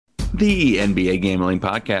The NBA Gambling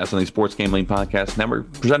Podcast on the Sports Gambling Podcast Network,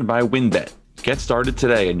 presented by WynnBET. Get started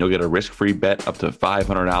today and you'll get a risk-free bet up to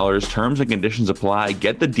 $500. Terms and conditions apply.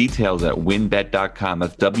 Get the details at wynnbet.com.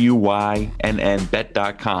 That's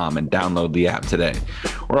WYNNBet.com and download the app today.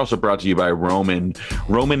 We're also brought to you by Roman.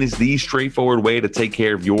 Roman is the straightforward way to take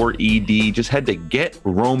care of your ED. Just head to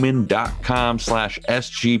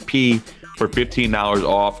getroman.com/SGP for $15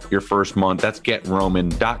 off your first month. That's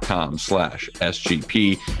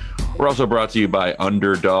getroman.com/SGP. We're also brought to you by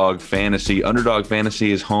Underdog Fantasy. Underdog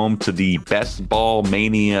Fantasy is home to the Best Ball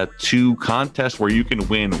Mania 2 contest where you can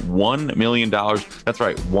win $1 million. That's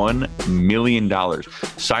right, $1 million.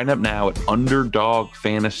 Sign up now at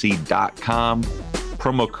underdogfantasy.com.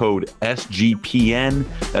 Promo code SGPN.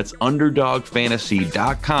 That's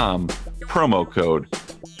underdogfantasy.com. Promo code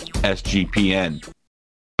SGPN.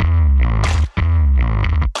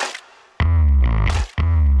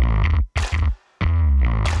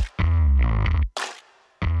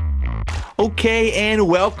 Okay, and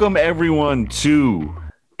welcome everyone to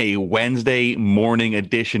a Wednesday morning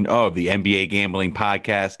edition of the NBA Gambling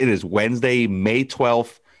Podcast. It is Wednesday, May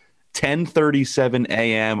 12th, 10:37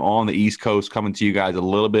 a.m. on the East Coast, coming to you guys a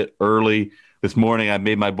little bit early. This morning, I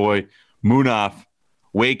made my boy Munaf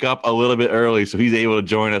wake up a little bit early, so he's able to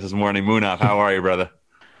join us this morning. Munaf, how are you, brother?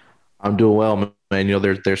 I'm doing well, man. You know,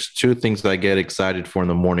 there's two things that I get excited for in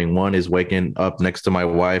the morning. One is waking up next to my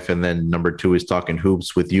wife, and then number two is talking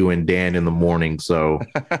hoops with you and Dan in the morning. So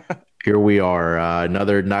here we are,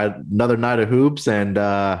 another night of hoops, and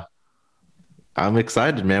I'm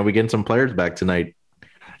excited, man. We're getting some players back tonight.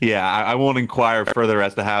 Yeah, I won't inquire further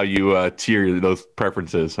as to how you tier those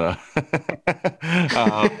preferences. Yeah,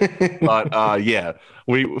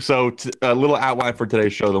 a little outline for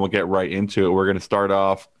today's show, then we'll get right into it. We're going to start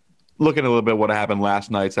off looking a little bit what happened last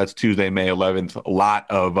night. So that's Tuesday, May 11th. A lot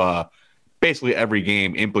of basically every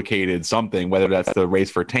game implicated something, whether that's the race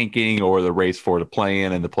for tanking or the race for the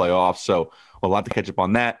play-in and the playoffs. So a lot to catch up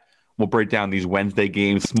on that. We'll break down these Wednesday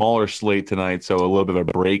games, smaller slate tonight, so a little bit of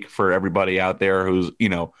a break for everybody out there who's,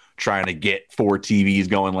 trying to get 4 TVs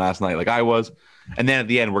going last night like I was. And then at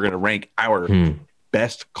the end, we're going to rank our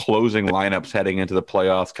best closing lineups heading into the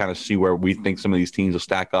playoffs, kind of see where we think some of these teams will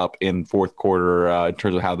stack up in fourth quarter in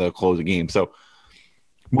terms of how they'll close the game. So,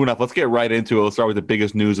 Munaf, let's get right into it. Let's start with the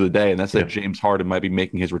biggest news of the day, and that's that James Harden might be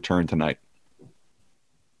making his return tonight.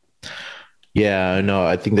 Yeah, no,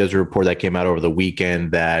 I think there's a report that came out over the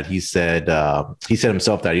weekend that he said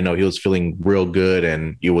himself that, he was feeling real good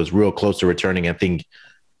and he was real close to returning. I think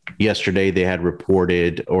yesterday they had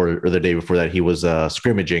reported, or the day before that, he was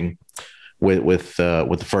scrimmaging with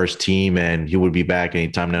the first team and he would be back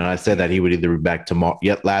anytime now. And I said that he would either be back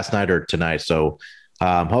last night or tonight. So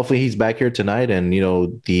hopefully he's back here tonight. And,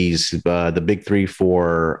 the big three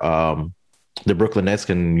for the Brooklyn Nets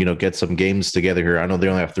can, get some games together here. I know they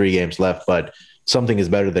only have 3 games left, but something is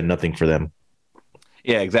better than nothing for them.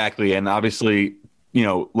 Yeah, exactly. And obviously,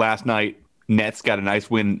 last night, Nets got a nice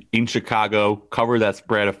win in Chicago, covered that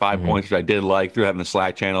spread of 5 points, which I did like through having the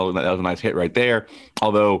Slack channel. That was a nice hit right there.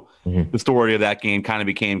 Although the story of that game kind of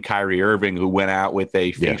became Kyrie Irving, who went out with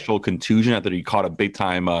a facial contusion after he caught a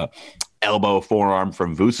big-time elbow forearm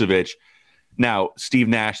from Vucevic. Now, Steve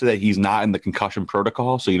Nash said that he's not in the concussion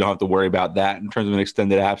protocol, so you don't have to worry about that in terms of an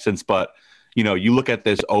extended absence. But, you look at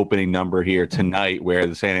this opening number here tonight where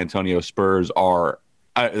the San Antonio Spurs are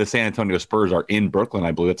in Brooklyn,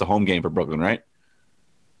 I believe. It's a home game for Brooklyn, right?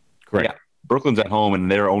 Correct. Yeah. Brooklyn's at home,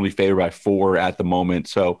 and they're only favored by 4 at the moment.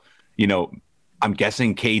 So, I'm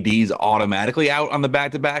guessing KD's automatically out on the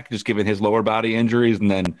back-to-back, just given his lower body injuries, and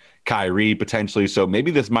then Kyrie potentially. So maybe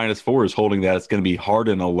this -4 is holding that it's going to be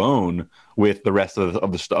Harden alone with the rest of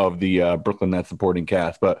the Brooklyn Nets supporting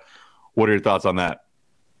cast. But what are your thoughts on that?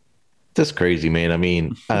 That's crazy, man. I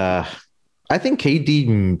mean, I think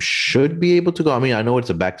KD should be able to go. I mean, I know it's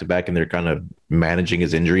a back-to-back and they're kind of managing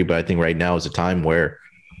his injury, but I think right now is a time where,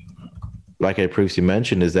 like I previously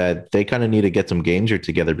mentioned, is that they kind of need to get some games here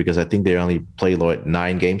together, because I think they only play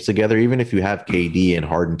 9 games together. Even if you have KD and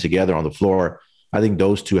Harden together on the floor, I think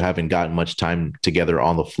those two haven't gotten much time together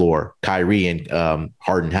on the floor. Kyrie and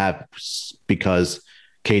Harden have, because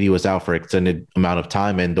KD was out for an extended amount of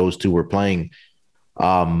time and those two were playing.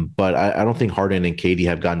 But I don't think Harden and KD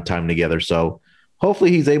have gotten time together. So hopefully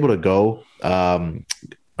he's able to go.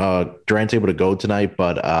 Durant's able to go tonight,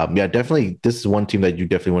 but definitely this is one team that you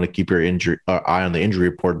definitely want to keep your eye on the injury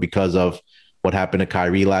report, because of what happened to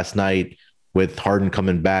Kyrie last night, with Harden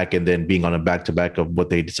coming back and then being on a back-to-back of what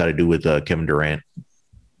they decided to do with Kevin Durant.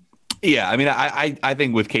 Yeah, I mean, I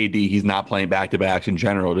think with KD, he's not playing back-to-backs in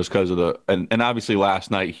general just because of and obviously last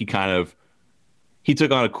night he kind of he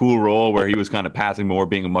took on a cool role where he was kind of passing more,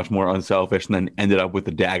 being much more unselfish, and then ended up with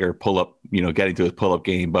the dagger pull up, getting to his pull up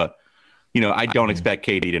game. But I don't expect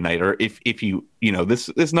KD tonight, or if you,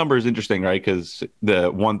 this number is interesting, right? Because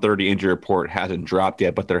the 130 injury report hasn't dropped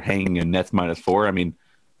yet, but they're hanging in Nets -4. I mean,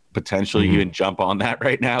 potentially even jump on that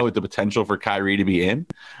right now with the potential for Kyrie to be in.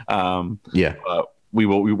 But we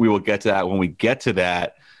will get to that when we get to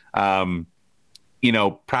that.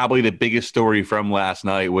 Probably the biggest story from last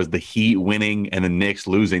night was the Heat winning and the Knicks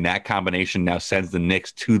losing. That combination now sends the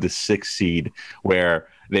Knicks to the 6th seed, where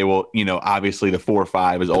they will, obviously the 4 or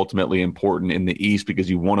 5 is ultimately important in the East because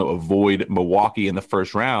you want to avoid Milwaukee in the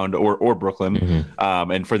first round or Brooklyn.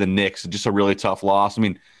 And for the Knicks, just a really tough loss. I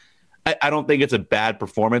mean, I don't think it's a bad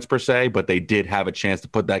performance per se, but they did have a chance to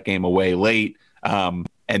put that game away late.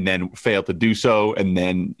 And then failed to do so, and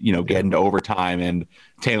then get into overtime, and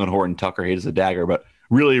Taylor Horton Tucker hits the dagger. But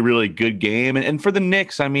really, really good game. And for the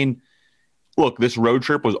Knicks, I mean, look, this road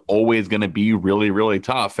trip was always going to be really, really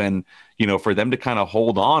tough. And for them to kind of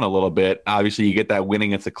hold on a little bit, obviously you get that win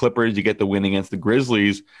against the Clippers, you get the win against the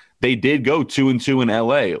Grizzlies. They did go 2-2 in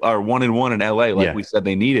LA, or 1-1 in LA, like we said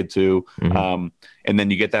they needed to. And then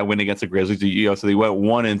you get that win against the Grizzlies. So they went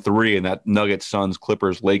 1-3 in that Nuggets, Suns,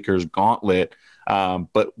 Clippers, Lakers gauntlet.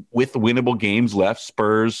 But with winnable games left,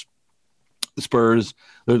 Spurs,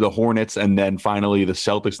 the Hornets, and then finally the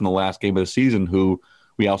Celtics in the last game of the season, who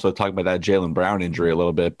we also talked about that Jaylen Brown injury a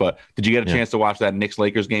little bit. But did you get a chance to watch that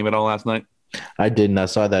Knicks-Lakers game at all last night? I didn't. I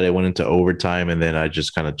saw that it went into overtime, and then I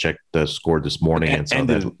just kind of checked the score this morning and saw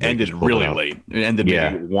that ended really late. It ended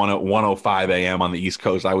maybe 1:05 a.m. on the East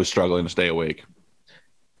Coast. I was struggling to stay awake.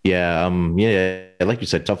 Yeah, like you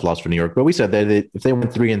said, tough loss for New York. But we said that if they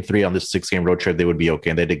went 3-3 on this 6-game road trip, they would be okay,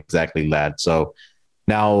 and they did exactly that. So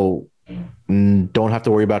now don't have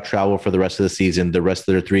to worry about travel for the rest of the season. The rest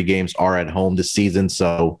of their 3 games are at home this season.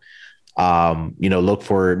 So, look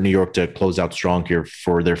for New York to close out strong here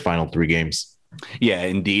for their final 3 games. Yeah,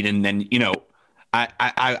 indeed. And then,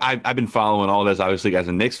 I've been following all this, obviously, as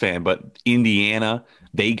a Knicks fan, but Indiana,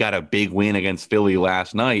 they got a big win against Philly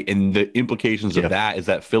last night. And the implications of that is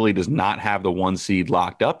that Philly does not have the 1 seed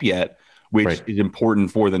locked up yet, which is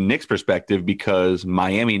important for the Knicks perspective because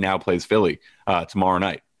Miami now plays Philly tomorrow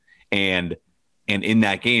night. And in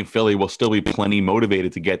that game, Philly will still be plenty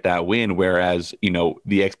motivated to get that win. Whereas,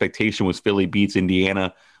 the expectation was Philly beats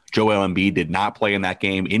Indiana. Joel Embiid did not play in that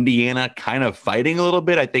game. Indiana kind of fighting a little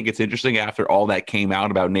bit. I think it's interesting after all that came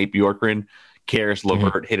out about Nate Bjorkgren. Karis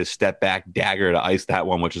LeVert hit a step back dagger to ice that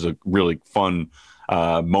one, which is a really fun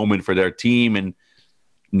moment for their team. And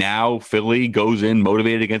now Philly goes in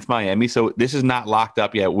motivated against Miami. So this is not locked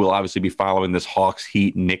up yet. We'll obviously be following this Hawks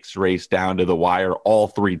Heat Knicks race down to the wire. All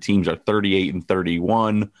 3 teams are 38 and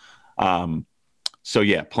 31. So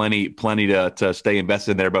yeah, plenty to stay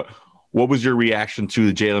invested in there. But what was your reaction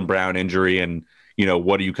to the Jaylen Brown injury, and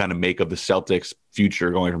what do you kind of make of the Celtics'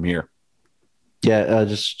 future going from here? Yeah,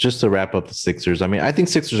 just to wrap up the Sixers. I mean, I think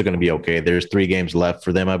Sixers are going to be okay. There's 3 games left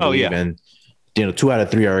for them, I believe, and 2 out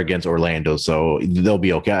of 3 are against Orlando, so they'll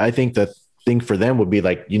be okay. I think the thing for them would be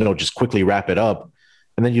like, just quickly wrap it up,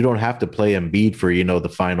 and then you don't have to play Embiid for the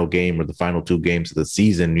final game or the final 2 games of the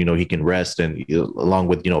season. He can rest, and along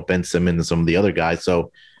with Ben Simmons and some of the other guys.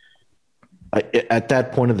 So at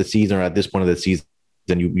that point of the season, or at this point of the season,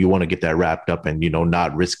 then you want to get that wrapped up and,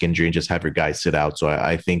 not risk injury and just have your guys sit out. So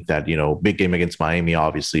I think that, big game against Miami,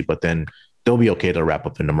 obviously, but then they'll be okay to wrap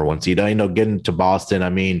up the number 1 seed. Getting to Boston, I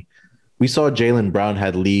mean, we saw Jaylen Brown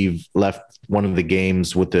had left one of the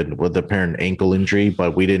games with the apparent ankle injury,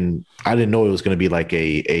 but I didn't know it was going to be like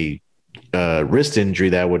a wrist injury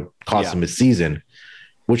that would cost him his season,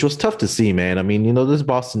 which was tough to see, man. I mean, this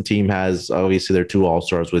Boston team has obviously their 2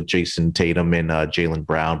 all-stars with Jason Tatum and Jaylen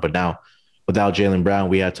Brown, but now without Jaylen Brown,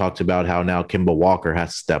 we had talked about how now Kemba Walker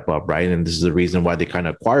has to step up, right? And this is the reason why they kind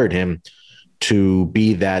of acquired him to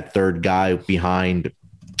be that 3rd guy behind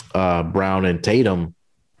Brown and Tatum.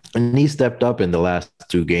 And he stepped up in the last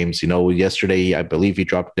 2 games. Yesterday, I believe he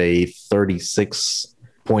dropped a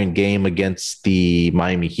 36-point game against the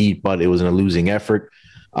Miami Heat, but it was in a losing effort.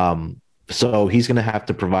 So he's going to have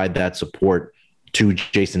to provide that support to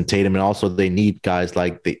Jason Tatum. And also they need guys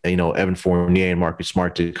like Evan Fournier and Marcus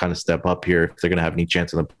Smart to kind of step up here if they're going to have any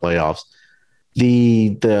chance in the playoffs.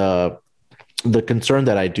 The concern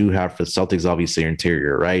that I do have for the Celtics, obviously,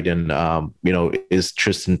 interior, right? And, is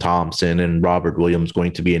Tristan Thompson and Robert Williams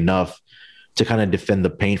going to be enough to kind of defend the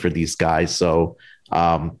paint for these guys? So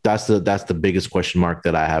that's the biggest question mark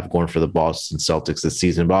that I have going for the Boston Celtics this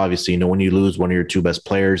season. But obviously, when you lose one of your 2 best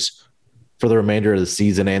players for the remainder of the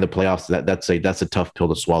season and the playoffs, that's a tough pill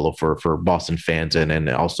to swallow for Boston fans and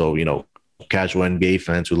also, casual NBA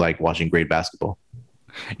fans who like watching great basketball.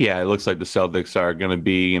 Yeah, it looks like the Celtics are going to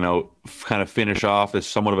be, kind of finish off as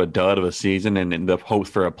somewhat of a dud of a season, and the hopes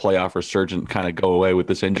for a playoff resurgence kind of go away with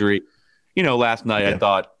this injury. Last night I Yeah.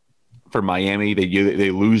 thought for Miami,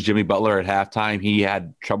 they lose Jimmy Butler at halftime. He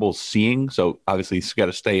had trouble seeing, so obviously he's got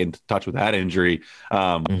to stay in touch with that injury.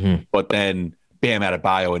 Hmm. But then Bam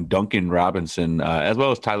Adebayo and Duncan Robinson, as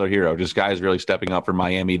well as Tyler Hero, just guys really stepping up for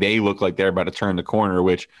Miami. They look like they're about to turn the corner,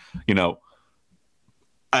 which,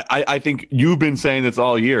 I think you've been saying this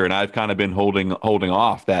all year, and I've kind of been holding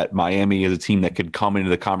off that Miami is a team that could come into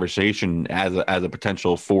the conversation as a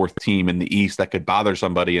potential fourth team in the East that could bother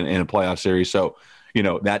somebody in a playoff series. So,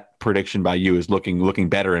 that prediction by you is looking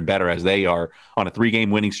better and better as they are on a 3-game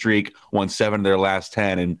winning streak, won 7 of their last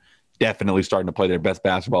 10, and definitely starting to play their best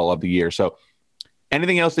basketball of the year. So,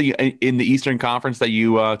 anything else that in the Eastern Conference that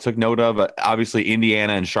you took note of? Obviously,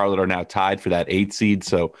 Indiana and Charlotte are now tied for that 8 seed,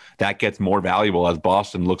 so that gets more valuable as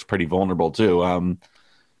Boston looks pretty vulnerable too.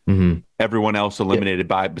 Everyone else eliminated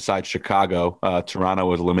besides Chicago. Toronto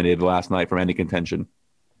was eliminated last night from any contention.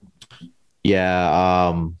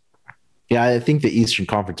 Yeah. Yeah, I think the Eastern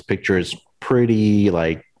Conference picture is pretty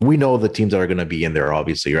we know the teams that are going to be in there,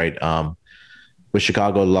 obviously, right? With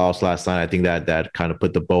Chicago lost last night, I think that kind of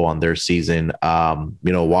put the bow on their season.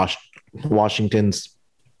 Washington's,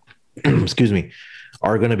 excuse me,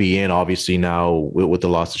 are going to be in obviously now with the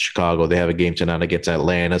loss to Chicago. They have a game tonight against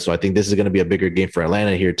Atlanta, so I think this is going to be a bigger game for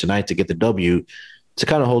Atlanta here tonight to get the W, to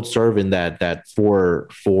kind of hold serve in that 4,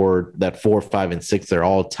 5, and 6. They're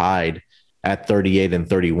all tied at 38 and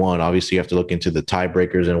 31. Obviously, you have to look into the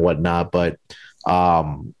tiebreakers and whatnot, but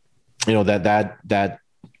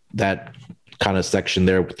that kind of section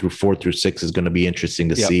there through 4 through 6 is going to be interesting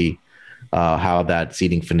to see how that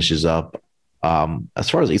seeding finishes up. As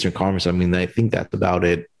far as Eastern Conference, I mean, I think that's about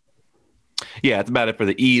it. Yeah, that's about it for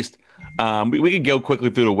the East. We could go quickly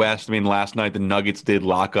through the West. I mean, last night the Nuggets did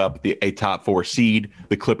lock up a top 4 seed.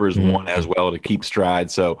 The Clippers won as well to keep stride.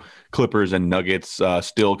 So Clippers and Nuggets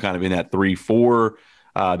still kind of in that 3-4.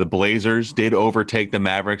 The Blazers did overtake the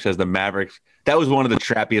Mavericks as the Mavericks. That was one of the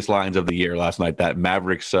trappiest lines of the year last night, that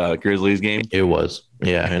Mavericks Grizzlies game. It was.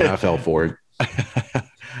 Yeah, and I fell for it.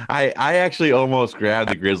 I actually almost grabbed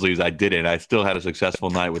the Grizzlies. I didn't. I still had a successful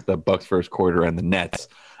night with the Bucks first quarter and the Nets.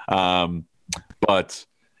 But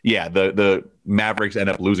yeah, the Mavericks end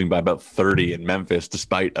up losing by about 30 in Memphis,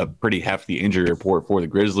 despite a pretty hefty injury report for the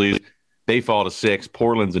Grizzlies. They fall to 6.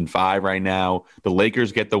 Portland's in 5 right now. The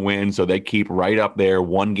Lakers get the win, so they keep right up there,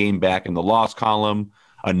 1 game back in the loss column.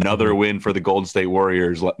 Another win for the Golden State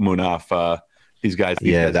Warriors, Munaf. These guys.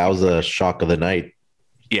 That was a shock of the night.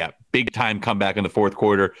 Yeah, big time comeback in the fourth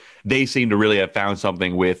quarter. They seem to really have found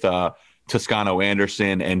something with Toscano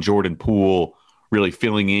Anderson and Jordan Poole really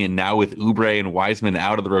filling in. Now with Oubre and Wiseman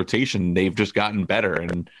out of the rotation, they've just gotten better.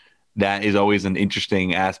 And that is always an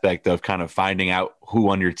interesting aspect of kind of finding out who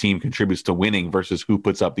on your team contributes to winning versus who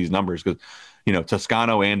puts up these numbers. Because,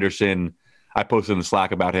 Toscano Anderson, I posted in the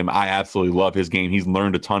Slack about him. I absolutely love his game. He's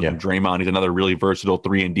learned a ton from Draymond. He's another really versatile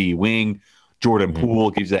 3-and-D wing. Jordan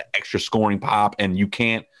Poole gives that extra scoring pop, and you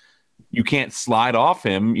can't slide off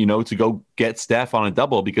him, to go get Steph on a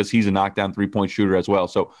double because he's a knockdown 3-point shooter as well.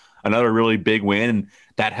 So another really big win, and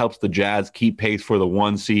that helps the Jazz keep pace for the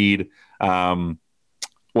 1 seed.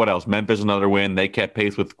 What else? Memphis, another win. They kept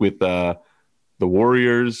pace with the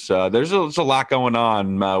Warriors. There's a lot going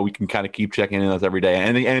on. We can kind of keep checking in with every day.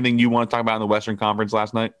 Anything you want to talk about in the Western Conference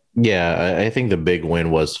last night? Yeah, I think the big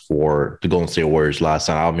win was for the Golden State Warriors last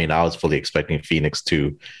night. I mean, I was fully expecting Phoenix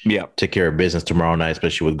to take care of business tomorrow night,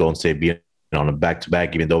 especially with Golden State being on a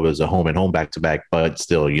back-to-back, even though it was a home-and-home back-to-back. But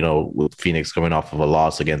still, with Phoenix coming off of a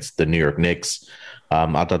loss against the New York Knicks,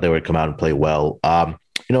 I thought they would come out and play well.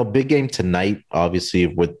 Big game tonight, obviously,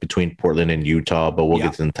 between Portland and Utah, but we'll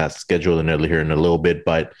get to the test schedule here in a little bit.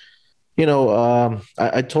 But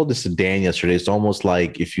I told this to Dan yesterday. It's almost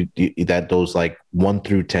like if those 1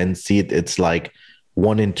 through 10 seed, it's like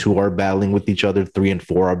 1 and 2 are battling with each other, 3 and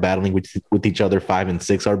 4 are battling with each other, 5 and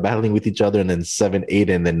 6 are battling with each other, and then 7, 8,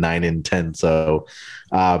 and then 9 and 10. So,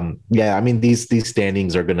 I mean, these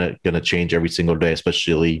standings are gonna change every single day,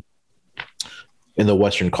 especially in the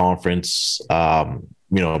Western Conference.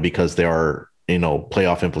 Because there are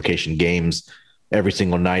playoff implication games every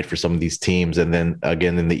single night for some of these teams. And then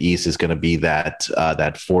again, in the East is going to be that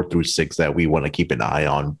 4 through 6 that we want to keep an eye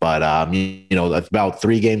on. But, about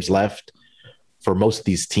 3 games left for most of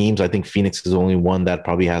these teams. I think Phoenix is the only one that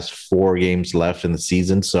probably has 4 games left in the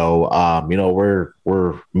season. So,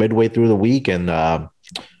 we're midway through the week and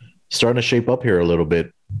starting to shape up here a little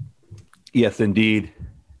bit. Yes, indeed.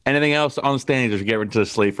 Anything else on the standings as we get into the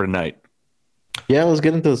slate for tonight? Yeah, let's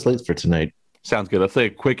get into the slates for tonight. Sounds good. Let's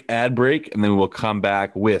take a quick ad break, and then we'll come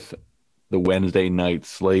back with the Wednesday night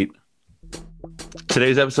slate.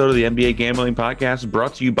 Today's episode of the NBA Gambling Podcast is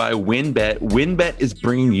brought to you by WynnBET. WynnBET is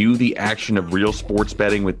bringing you the action of real sports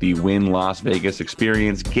betting with the Wynn Las Vegas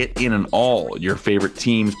experience. Get in on all your favorite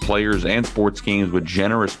teams, players, and sports games with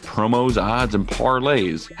generous promos, odds, and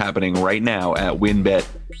parlays happening right now at WynnBET.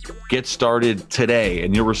 Get started today,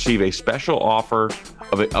 and you'll receive a special offer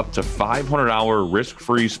of up to $500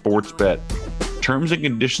 risk-free sports bet. Terms and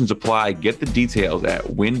conditions apply. Get the details at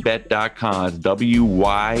wynnbet.com. It's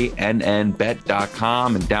WYNN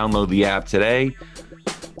bet.com and download the app today.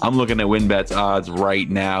 I'm looking at WynnBET's odds right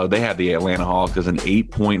now. They have the Atlanta Hawks as an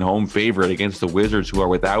 8-point home favorite against the Wizards, who are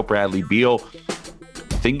without Bradley Beal.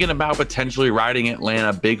 Thinking about potentially riding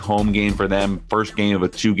Atlanta. Big home game for them. First game of a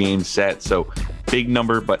 2-game set. So big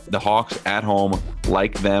number, but the Hawks at home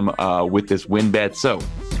like them with this WynnBET. So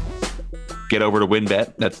get over to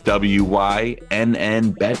WynnBET, that's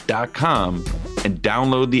WYNNBet.com, and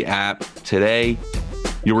download the app today.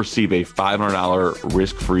 You'll receive a $500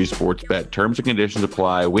 risk-free sports bet. Terms and conditions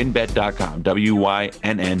apply. WynnBET.com,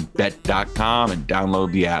 WYNNBet.com, and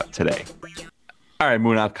download the app today. All right,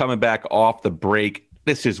 Munaf, coming back off the break.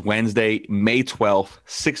 This is Wednesday, May 12th.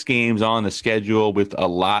 6 games on the schedule with a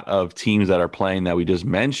lot of teams that are playing that we just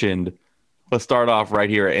mentioned. Let's start off right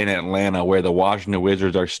here in Atlanta, where the Washington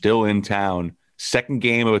Wizards are still in town. Second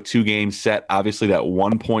game of a 2-game set. Obviously, that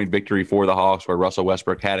 1-point victory for the Hawks, where Russell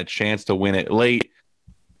Westbrook had a chance to win it late.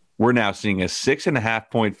 We're now seeing a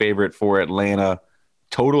 6.5-point favorite for Atlanta,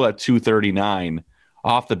 total at 239.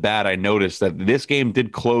 Off the bat, I noticed that this game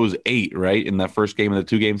did close 8, right, in the first game of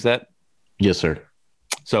the 2-game set? Yes, sir.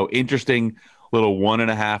 So interesting little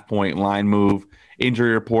 1.5-point line move.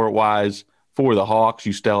 Injury report-wise, for the Hawks,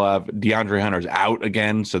 you still have DeAndre Hunter's out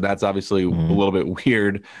again, so that's obviously a little bit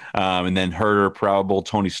weird. And then Herter probable,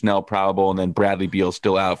 Tony Snell probable, and then Bradley Beal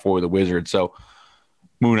still out for the Wizards. So,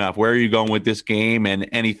 Munaf, where are you going with this game, and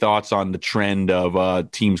any thoughts on the trend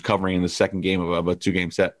of teams covering in the second game of a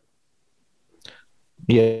 2-game set?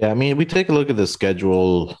 Yeah, I mean, we take a look at the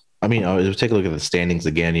schedule. I mean, we take a look at the standings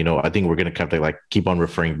again. I think we're going to kind of keep on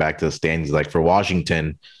referring back to the standings. Like for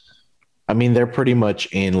Washington, I mean, they're pretty much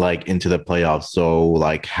into the playoffs. So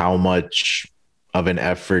how much of an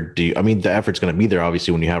effort the effort's going to be there,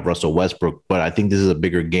 obviously, when you have Russell Westbrook, but I think this is a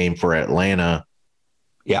bigger game for Atlanta.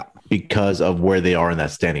 Yeah. Because of where they are in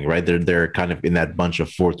that standing, right? They're kind of in that bunch of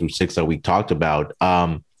 4 through 6 that we talked about.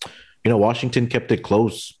 Washington kept it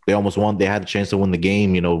close. They almost won. They had a chance to win the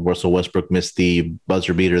game. Russell Westbrook missed the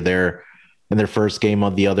buzzer beater there in their first game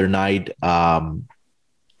of the other night.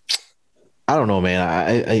 I don't know,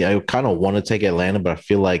 man. I kind of want to take Atlanta, but I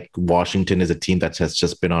feel like Washington is a team that has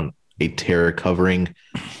just been on a tear covering.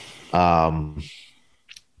 I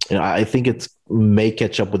think it may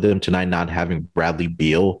catch up with them tonight, not having Bradley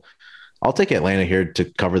Beal. I'll take Atlanta here to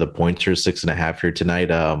cover the points here, 6.5 here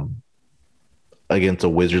tonight against the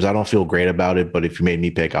Wizards. I don't feel great about it, but if you made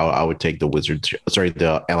me pick, I would take the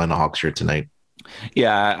Atlanta Hawks here tonight.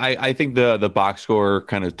 Yeah, I think the box score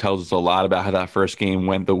kind of tells us a lot about how that first game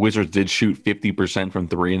went. The Wizards did shoot 50% from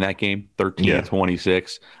 3 in that game,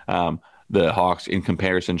 13-26. The Hawks, in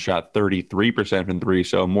comparison, shot 33% from 3,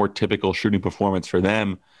 so a more typical shooting performance for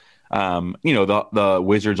them. The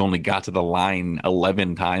Wizards only got to the line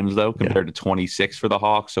 11 times, though, compared to 26 for the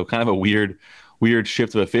Hawks, so kind of a weird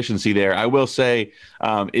shift of efficiency there. I will say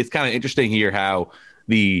it's kind of interesting here how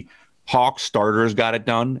the Hawks starters got it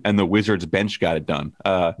done and the Wizards bench got it done.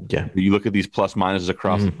 You look at these plus minuses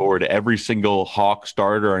across the board. Every single Hawk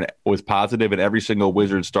starter was positive and every single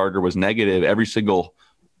Wizards starter was negative. Every single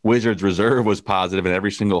Wizards reserve was positive and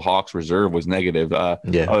every single Hawks reserve was negative.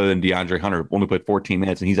 Other than DeAndre Hunter, only played 14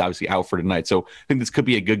 minutes and he's obviously out for tonight. So I think this could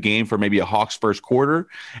be a good game for maybe a Hawks first quarter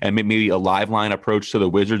and maybe a live line approach to the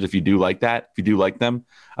Wizards if you do like that, if you do like them,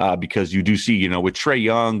 because you do see, with Trae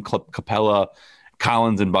Young, Capella,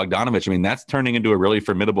 Collins, and Bogdanovich, I mean, that's turning into a really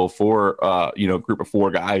formidable group of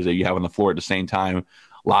 4 guys that you have on the floor at the same time.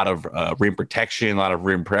 A lot of rim protection, a lot of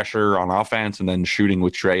rim pressure on offense, and then shooting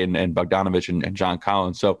with Trae and Bogdanovich and John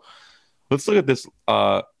Collins. So let's look at this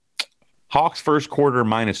Hawks first quarter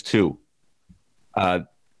 -2.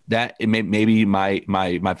 That it may be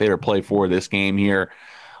my favorite play for this game here.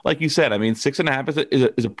 Like you said, I mean, 6.5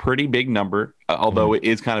 is a pretty big number, although it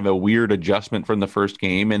is kind of a weird adjustment from the first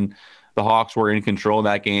game. And the Hawks were in control of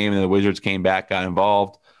that game, and the Wizards came back, got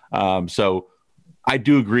involved. So I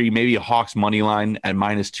do agree. Maybe a Hawks money line at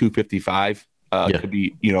 -255 could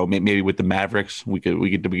be, maybe with the Mavericks. We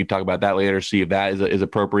could talk about that later. See if that is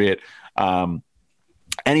appropriate.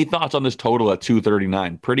 Any thoughts on this total at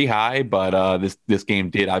 239? Pretty high, but this game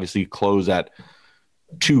did obviously close at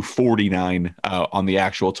 249 on the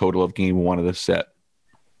actual total of game one of the set.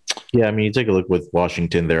 Yeah, I mean, you take a look with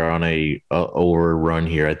Washington; they're on a over run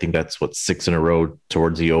here. I think that's what 6 in a row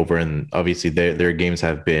towards the over, and obviously their games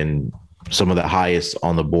have been some of the highest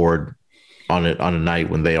on the board on a night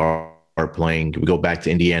when they are playing. We go back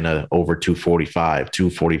to Indiana over 245,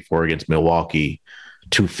 244 against Milwaukee,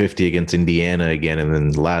 250 against Indiana again, and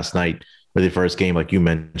then last night for the first game, like you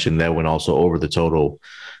mentioned, that went also over the total.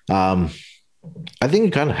 I think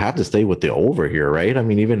you kind of have to stay with the over here, right? I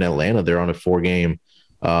mean, even Atlanta, they're on a 4-game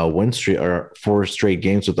win streak or 4 straight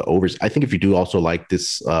games with the overs. I think if you do also like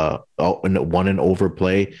this one and over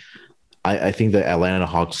play, I think the Atlanta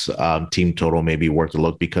Hawks team total may be worth a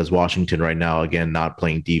look because Washington right now, again, not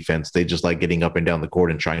playing defense. They just like getting up and down the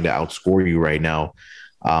court and trying to outscore you right now.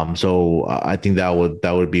 So I think that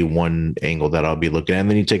would be one angle that I'll be looking at.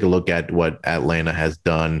 And then you take a look at what Atlanta has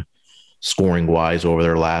done scoring wise over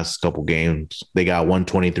their last couple games. They got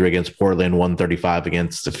 123 against Portland, 135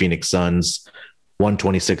 against the Phoenix Suns,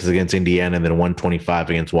 126 against Indiana, and then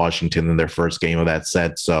 125 against Washington in their first game of that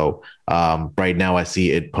set. So right now I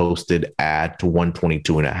see it posted at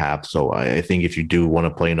 122.5. So I think if you do want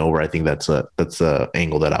to play an over, I think that's a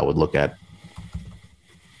angle that I would look at.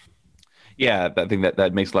 Yeah, I think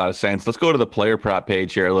that makes a lot of sense. Let's go to the player prop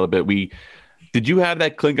page here a little bit. Did you have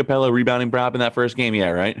that Clint Capella rebounding prop in that first game? Yeah,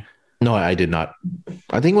 right? No, I did not.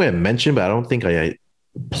 I think we had mentioned, but I don't think I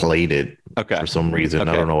played it for some reason. Okay.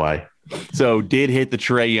 I don't know why. So did hit the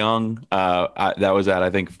Trae Young. That was at, I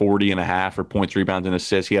think, 40.5 for points, rebounds, and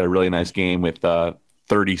assists. He had a really nice game with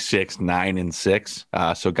 36, 9, and 6.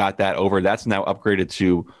 So got that over. That's now upgraded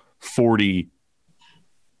to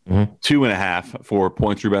 42.5 for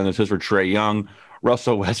points, rebounds, and assists for Trae Young.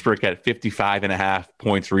 Russell Westbrook at 55.5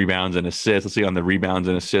 points, rebounds, and assists. Let's see on the rebounds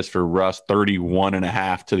and assists for Russ,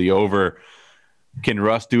 31.5 to the over. Can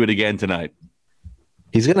Russ do it again tonight?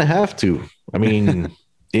 He's going to have to. I mean,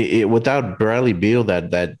 without Bradley Beal,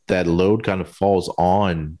 that load kind of falls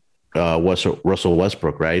on Russell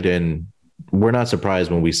Westbrook, right? And we're not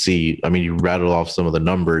surprised when we see, I mean, you rattle off some of the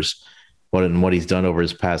numbers, but in what he's done over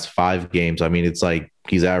his past 5 games, I mean, it's like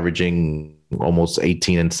he's averaging almost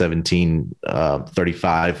 18 and 17,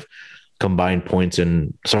 35 combined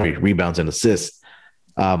rebounds and assists.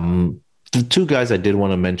 The 2 guys I did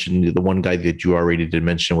want to mention, the one guy that you already did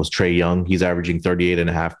mention was Trae Young. He's averaging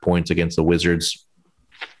 38.5 points against the Wizards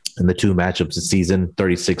in the 2 matchups this season,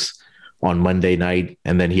 36 on Monday night.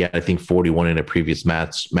 And then he had, I think, 41 in a previous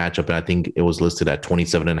matchup. And I think it was listed at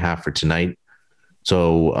 27.5 for tonight.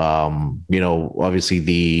 So, obviously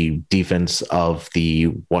the defense of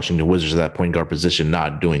the Washington Wizards at that point guard position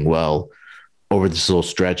not doing well over this little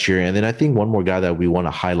stretch here. And then I think one more guy that we want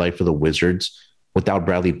to highlight for the Wizards without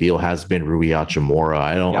Bradley Beal has been Rui Hachimura.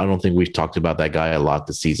 I don't think we've talked about that guy a lot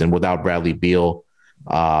this season. Without Bradley Beal,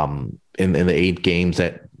 in the 8 games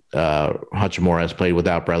that Hachimura has played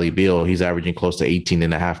without Bradley Beal, he's averaging close to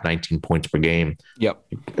 18.5, 19 points per game. Yep.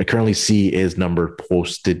 I currently see his number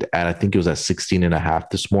posted at, I think it was at 16.5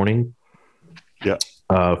 this morning. Yeah.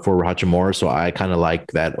 For Hachimura. So I kind of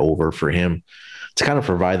like that over for him to kind of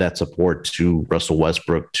provide that support to Russell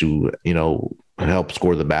Westbrook to, help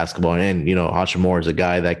score the basketball. And, Hachimura is a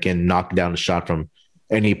guy that can knock down a shot from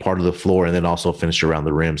any part of the floor and then also finish around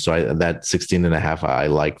the rim. So that 16.5 I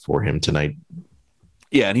like for him tonight.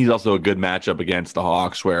 Yeah, and he's also a good matchup against the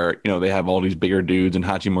Hawks where, they have all these bigger dudes and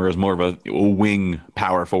Hachimura is more of a wing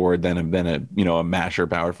power forward than a masher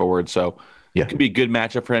power forward. So yeah, it could be a good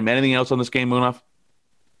matchup for him. Anything else on this game, Munaf?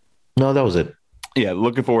 No, that was it. Yeah,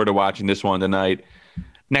 looking forward to watching this one tonight.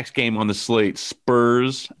 Next game on the slate,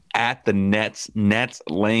 Spurs at the Nets. Nets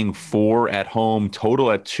laying 4 at home, total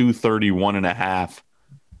at 231.5.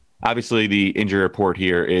 Obviously, the injury report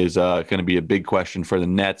here is going to be a big question for the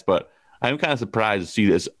Nets, but I'm kind of surprised to see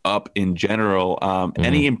this up in general.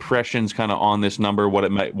 Any impressions kind of on this number, what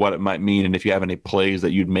it might mean, and if you have any plays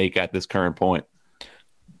that you'd make at this current point?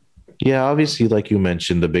 Yeah, obviously, like you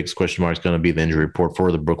mentioned, the biggest question mark is going to be the injury report for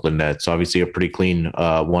the Brooklyn Nets. Obviously, a pretty clean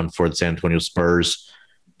one for the San Antonio Spurs.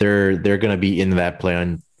 They're going to be in that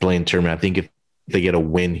playing tournament. I think if they get a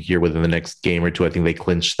win here within the next game or two, I think they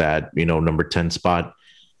clinch that number 10 spot.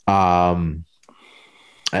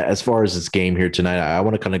 As far as this game here tonight, I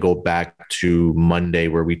want to kind of go back to Monday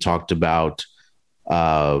where we talked about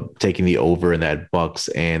taking the over in that Bucks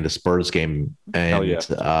and the Spurs game. And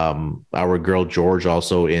our girl George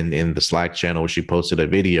also in the Slack channel, she posted a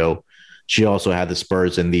video. She also had the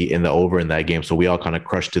Spurs in the over in that game. So we all kind of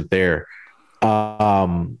crushed it there.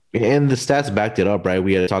 And the stats backed it up, right?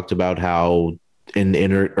 We had talked about how in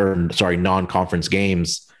non-conference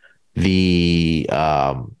games, the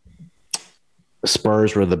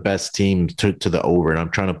Spurs were the best team to the over, and I'm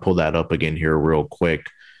trying to pull that up again here real quick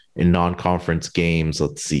in non-conference games.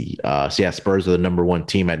 Let's see. So yeah, Spurs are the number one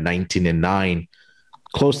team at 19-9,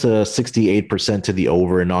 close to 68% to the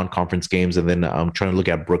over in non-conference games. And then I'm trying to look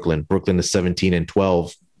at Brooklyn. Brooklyn is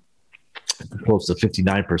 17-12, close to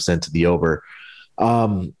 59% to the over.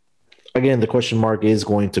 Again, the question mark is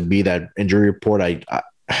going to be that injury report. I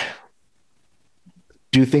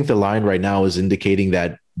do you think the line right now is indicating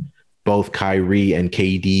that both Kyrie and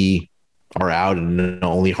KD are out and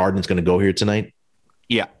only Harden's going to go here tonight?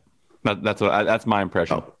 Yeah, that's my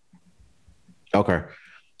impression. Oh. Okay.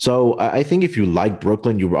 So I think if you like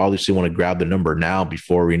Brooklyn, you obviously want to grab the number now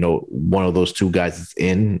before we know one of those two guys is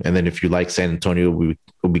in. And then if you like San Antonio,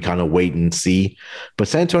 we'll be kind of wait and see. But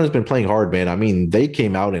San Antonio's been playing hard, man. I mean, they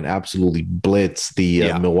came out and absolutely blitzed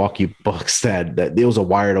the Milwaukee Bucks. That it was a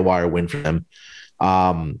wire-to-wire win for them.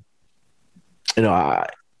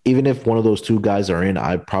 Even if one of those two guys are in,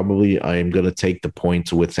 I am going to take the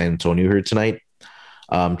points with San Antonio here tonight,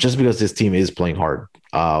 just because this team is playing hard.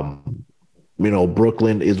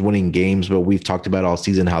 Brooklyn is winning games, but we've talked about all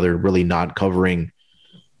season how they're really not covering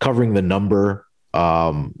the number.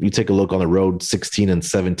 You take a look on the road,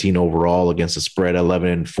 16-17 overall against the spread,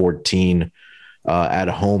 11-14 at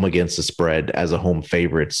home against the spread as a home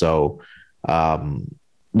favorite. So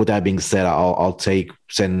with that being said, I'll take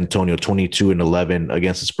San Antonio 22-11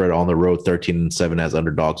 against the spread on the road, 13-7 as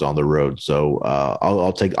underdogs on the road. So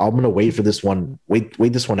I'm going to wait for this one, wait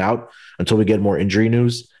this one out until we get more injury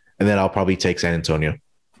news. And then I'll probably take San Antonio.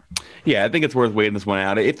 Yeah, I think it's worth waiting this one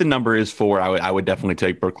out. If the number is 4, I would definitely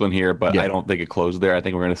take Brooklyn here, but I don't think it closed there. I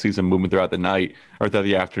think we're going to see some movement throughout the night or throughout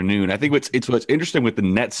the afternoon. I think what's interesting with the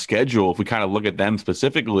Nets schedule, if we kind of look at them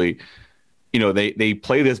specifically, they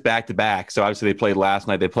play this back-to-back. So obviously they played last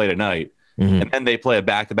night, they played tonight, and then they play a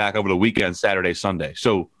back-to-back over the weekend, Saturday, Sunday.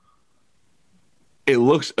 So it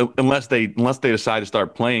looks, unless they decide to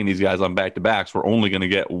start playing these guys on back-to-backs, we're only going to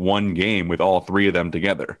get one game with all three of them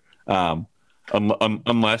together.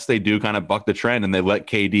 Unless they do kind of buck the trend and they let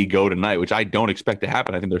KD go tonight, which I don't expect to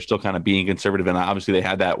happen. I think they're still kind of being conservative, and obviously they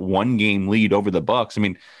had that one game lead over the Bucks. I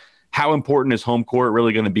mean, how important is home court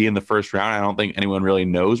really going to be in the first round? I don't think anyone really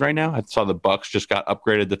knows right now. I saw the Bucks just got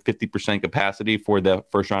upgraded to 50% capacity for the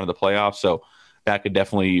first round of the playoffs, so that could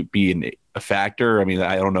definitely be a factor. I mean,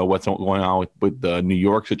 I don't know what's going on with the New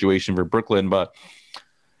York situation for Brooklyn, but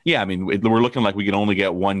yeah, I mean, we're looking like we can only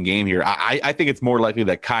get one game here. I think it's more likely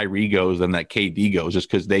that Kyrie goes than that KD goes, just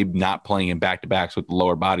because they're not playing in back-to-backs with the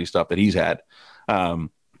lower body stuff that he's had. But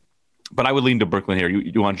I would lean to Brooklyn here.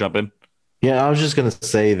 You want to jump in? Yeah, I was just going to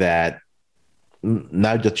say that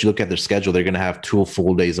now that you look at their schedule, they're going to have 2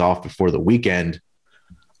 full days off before the weekend.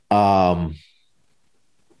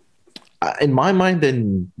 In my mind,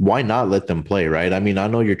 then why not let them play, right? I mean, I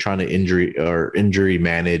know you're trying to injury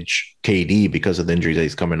manage KD because of the injuries that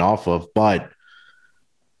he's coming off of, but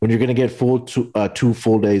when you're going to get 2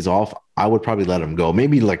 full days off, I would probably let him go.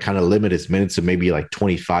 Maybe like kind of limit his minutes to maybe like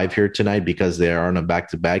 25 here tonight because they are on a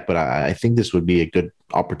back-to-back, but I think this would be a good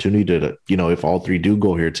opportunity to, if all three do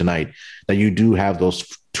go here tonight, that you do have those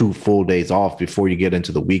 2 full days off before you get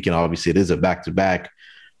into the weekend. Obviously, it is a back-to-back.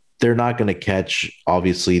 They're not going to catch,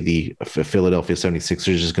 obviously, the Philadelphia 76ers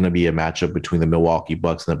is going to be a matchup between the Milwaukee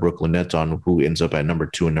Bucks and the Brooklyn Nets on who ends up at number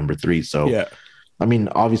 2 and number 3. So, yeah. I mean,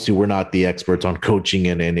 obviously, we're not the experts on coaching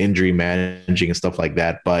and injury managing and stuff like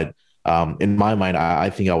that. But in my mind,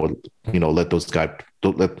 I think I would, let those guys,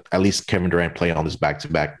 let at least Kevin Durant play on this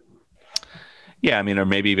back-to-back. Yeah, I mean, or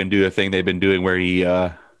maybe even do the thing they've been doing where he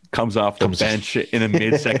comes off the bench in the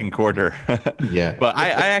mid-second quarter. Yeah. But I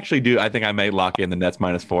actually do. I think I may lock in the Nets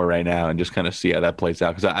 -4 right now and just kind of see how that plays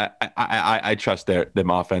out, because I trust them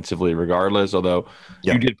offensively regardless, although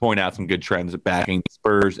you did point out some good trends backing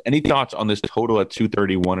Spurs. Any thoughts on this total at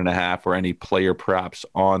 231.5 or any player props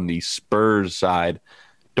on the Spurs side?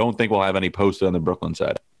 Don't think we'll have any posted on the Brooklyn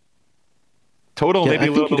side. Total maybe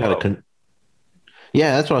a little bit low.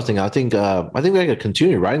 Yeah, that's what I was thinking. I think we got to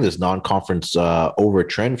continue riding this non-conference over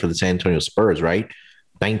trend for the San Antonio Spurs, right?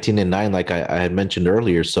 19-9, like I had mentioned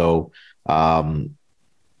earlier. So, and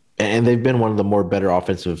they've been one of the more better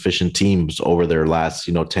offensive efficient teams over their last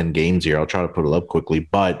 10 games here. I'll try to put it up quickly,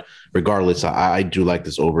 but regardless, I do like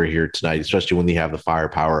this over here tonight, especially when they have the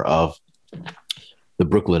firepower of the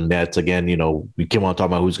Brooklyn Nets. Again, we came on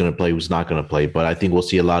talking about who's going to play, who's not going to play, but I think we'll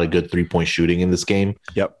see a lot of good 3-point shooting in this game.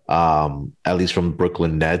 Yep. At least from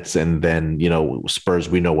Brooklyn Nets. And then, Spurs,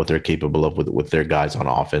 we know what they're capable of with their guys on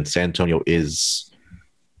offense. San Antonio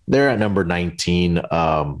they're at number 19 in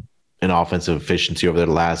offensive efficiency over their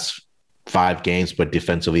last 5 games, but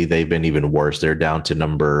defensively, they've been even worse. They're down to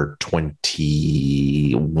number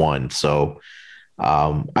 21. So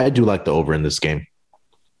I do like the over in this game.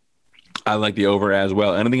 I like the over as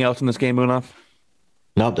well. Anything else in this game, Munaf?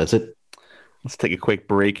 No, that's it. Let's take a quick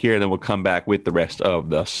break here, and then we'll come back with the rest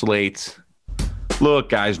of the slates. Look,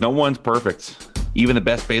 guys, no one's perfect. Even the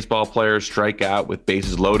best baseball players strike out with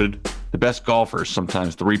bases loaded. The best golfers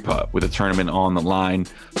sometimes three-putt with a tournament on the line.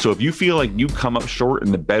 So if you feel like you come up short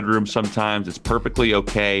in the bedroom sometimes, it's perfectly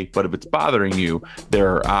okay. But if it's bothering you,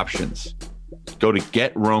 there are options. Go to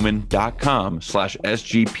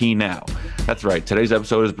GetRoman.com/SGP now. That's right. Today's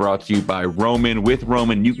episode is brought to you by Roman. With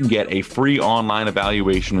Roman, you can get a free online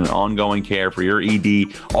evaluation and ongoing care for your ED,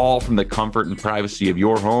 all from the comfort and privacy of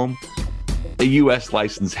your home. A U.S.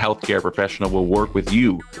 licensed healthcare professional will work with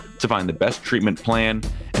you to find the best treatment plan.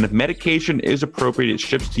 And if medication is appropriate, it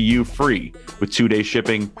ships to you free with 2-day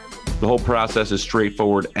shipping. The whole process is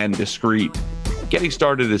straightforward and discreet. Getting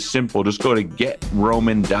started is simple. Just go to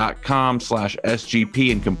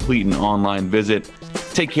GetRoman.com/SGP and complete an online visit.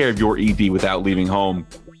 Take care of your ED without leaving home.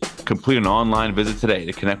 Complete an online visit today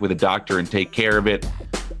to connect with a doctor and take care of it.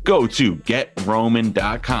 Go to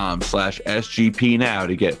GetRoman.com/SGP now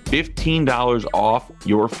to get $15 off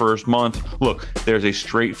your first month. Look, there's a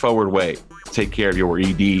straightforward way to take care of your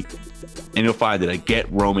ED, and you'll find it at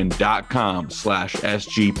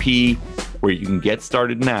GetRoman.com/SGP, where you can get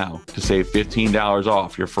started now to save $15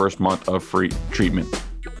 off your first month of free treatment.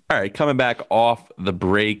 All right, coming back off the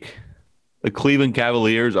break, the Cleveland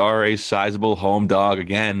Cavaliers are a sizable home dog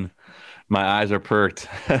again. My eyes are perked.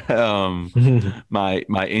 My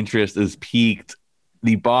interest is peaked.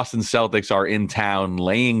 The Boston Celtics are in town,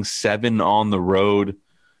 laying 7 on the road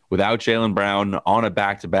without Jaylen Brown on a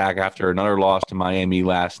back-to-back after another loss to Miami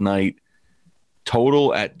last night.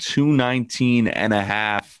 Total at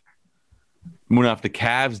 219.5. Munaf, the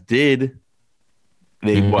Cavs did.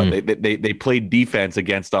 They played defense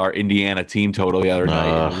against our Indiana team total the other night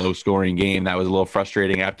in a low-scoring game. That was a little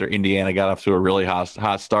frustrating after Indiana got off to a really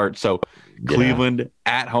hot start. So Cleveland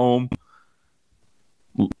at home,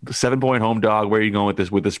 7-point home dog. Where are you going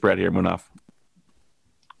with the spread here, Munaf?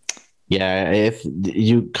 Yeah, if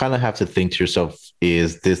you kind of have to think to yourself,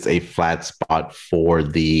 is this a flat spot for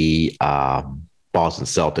the Boston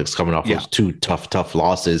Celtics coming off those 2 tough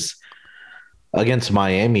losses against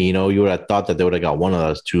Miami? You would have thought that they would have got one of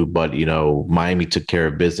those 2, but Miami took care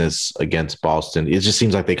of business against Boston. It just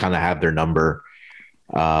seems like they kind of have their number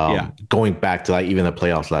going back to like even the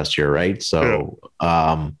playoffs last year, right? So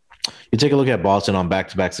you take a look at Boston on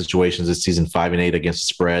back-to-back situations this season, 5-8 against the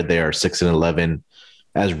spread. They are 6-11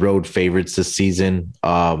 as road favorites this season.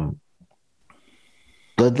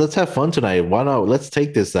 Let's have fun tonight. Why not? Let's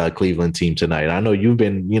take this Cleveland team tonight. I know you've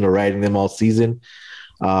been riding them all season.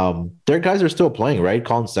 Their guys are still playing, right?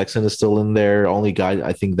 Colin Sexton is still in there. Only guy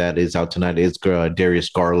I think that is out tonight is Darius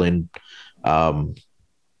Garland. For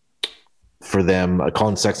them,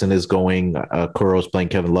 Colin Sexton is going. Kuro's playing.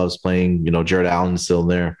 Kevin Love's playing. Jared Allen's still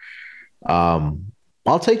there.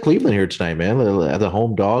 I'll take Cleveland here tonight, man. As a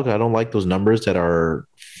home dog, I don't like those numbers that are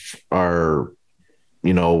on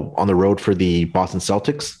the road for the Boston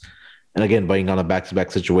Celtics. And again, being on a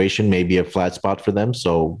back-to-back situation, maybe a flat spot for them.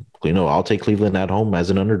 So, I'll take Cleveland at home as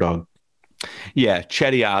an underdog. Yeah,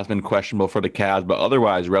 Chetty Osman questionable for the Cavs, but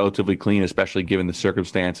otherwise relatively clean, especially given the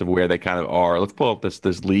circumstance of where they kind of are. Let's pull up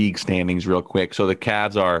this league standings real quick. So the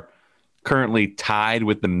Cavs are currently tied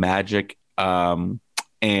with the Magic and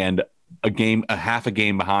a half a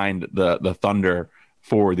game behind the Thunder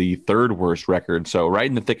for the third worst record. So right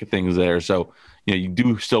in the thick of things there. So you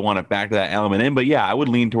do still want to factor that element in, but yeah, I would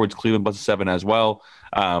lean towards Cleveland +7 as well.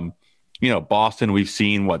 Boston, we've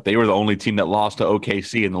seen they were the only team that lost to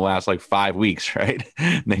OKC in the last 5 weeks, right?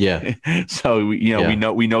 Yeah. So we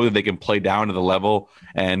know that they can play down to the level,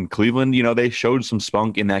 and Cleveland, they showed some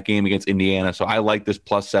spunk in that game against Indiana. So I like this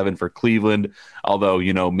 +7 for Cleveland, although,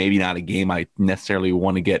 maybe not a game I necessarily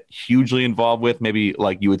want to get hugely involved with. Maybe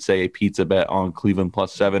like you would say a pizza bet on Cleveland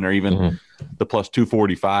 +7 or even the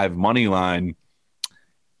 +245 money line.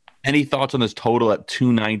 Any thoughts on this total at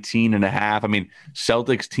 219.5? I mean,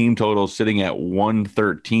 Celtics team total is sitting at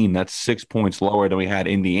 113. That's 6 points lower than we had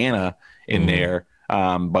Indiana in there,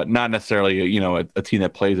 but not necessarily a team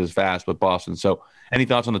that plays as fast with Boston. So, any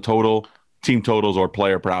thoughts on the total, team totals, or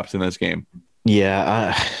player props in this game?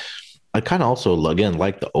 Yeah, I kind of also again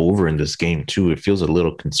like the over in this game too. It feels a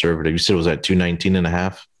little conservative. You said it was at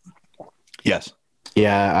 219.5. Yes.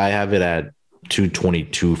 Yeah, I have it at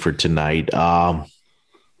 222 for tonight.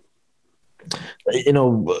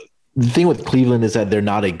 The thing with Cleveland is that they're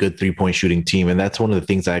not a good 3-point shooting team. And that's one of the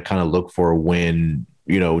things that I kind of look for when,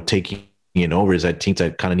 taking it over is that teams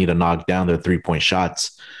that kind of need to knock down their 3-point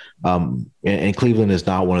shots. And Cleveland is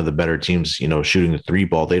not one of the better teams, shooting the three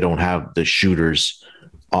ball. They don't have the shooters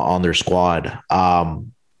on their squad.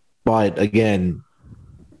 But again,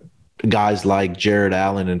 guys like Jared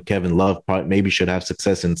Allen and Kevin Love maybe should have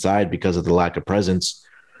success inside because of the lack of presence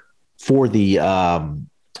for the Boston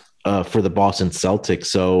Celtics.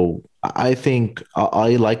 So I think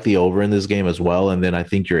I like the over in this game as well. And then I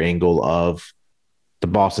think your angle of the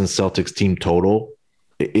Boston Celtics team total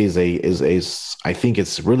is I think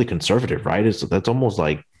it's really conservative, right? That's almost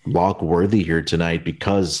like lock worthy here tonight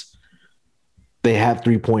because they have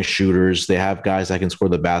 3-point shooters. They have guys that can score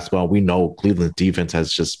the basketball. We know Cleveland's defense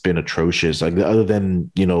has just been atrocious. Like other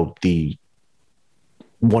than, the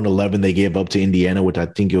 111 they gave up to Indiana, which I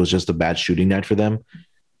think it was just a bad shooting night for them.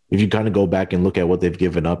 If you kind of go back and look at what they've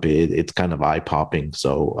given up, it's kind of eye popping.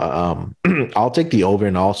 So I'll take the over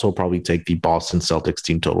and also probably take the Boston Celtics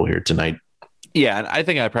team total here tonight. Yeah, and I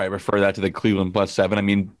think I probably prefer that to the Cleveland +7. I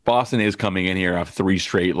mean, Boston is coming in here off 3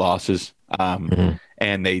 straight losses.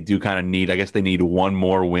 And they do kind of need, I guess they need one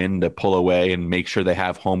more win to pull away and make sure they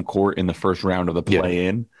have home court in the first round of the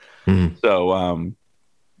play-in. So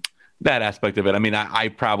that aspect of it, I mean, I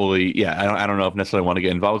probably, I don't know if necessarily want to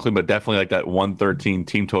get involved with Cleveland, but definitely like that 113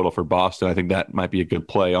 team total for Boston. I think that might be a good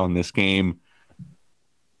play on this game.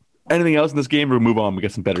 Anything else in this game? We'll move on. We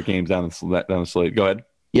get some better games down the slate. Go ahead.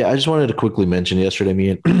 Yeah, I just wanted to quickly mention yesterday,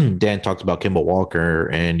 me and Dan talked about Kemba Walker,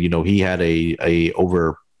 and he had a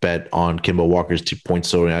over bet on Kemba Walker's 2 points,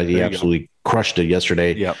 so he absolutely crushed it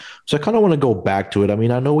yesterday. Yep. So I kind of want to go back to it. I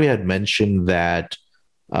mean, I know we had mentioned that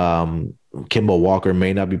Kemba Walker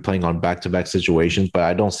may not be playing on back-to-back situations, but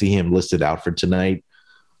I don't see him listed out for tonight.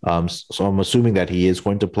 So I'm assuming that he is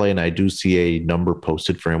going to play, and I do see a number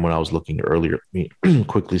posted for him when I was looking earlier. Let me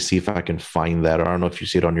quickly see if I can find that. I don't know if you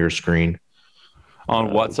see it on your screen.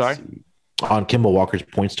 On what, sorry? On Kemba Walker's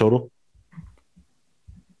points total.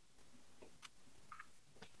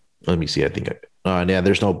 Let me see. I think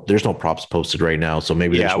there's no props posted right now, so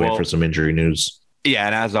maybe just wait for some injury news. Yeah,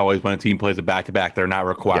 and as always, when a team plays a back-to-back, they're not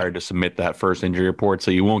required to submit that first injury report,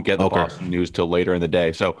 so you won't get the Boston news till later in the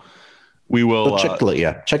day. So we will check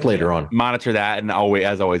later on. Monitor that, and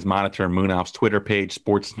as always, monitor Munaf's Twitter page,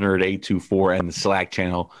 SportsNerd824, and the Slack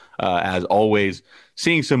channel. As always,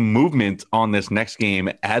 seeing some movement on this next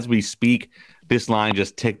game as we speak. This line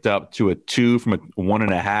just ticked up to a 2 from a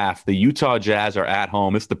 1.5. The Utah Jazz are at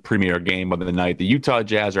home. It's the premier game of the night. The Utah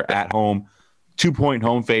Jazz are at home, 2-point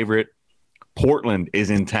home favorite. Portland is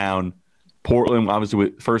in town. Portland, obviously,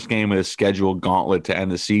 with first game of the scheduled gauntlet to end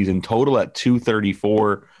the season. Total at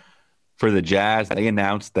 234 for the Jazz. They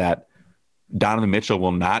announced that Donovan Mitchell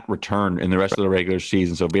will not return in the rest of the regular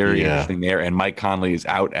season. So very interesting there. And Mike Conley is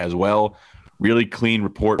out as well. Really clean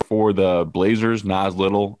report for the Blazers. Nas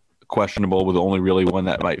Little, questionable, with the only really one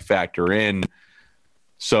that might factor in.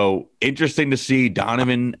 So interesting to see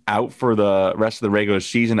Donovan out for the rest of the regular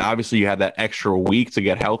season. Obviously, you have that extra week to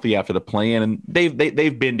get healthy after the play-in, and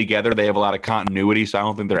they've been together. They have a lot of continuity, so I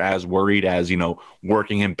don't think they're as worried as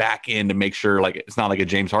working him back in to make sure it's not like a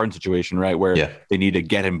James Harden situation, right, where they need to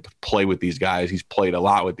get him to play with these guys. He's played a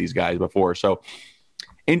lot with these guys before, so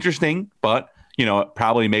interesting, but. It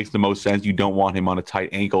probably makes the most sense. You don't want him on a tight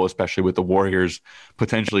ankle, especially with the Warriors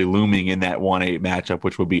potentially looming in that 1-8 matchup,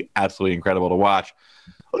 which would be absolutely incredible to watch.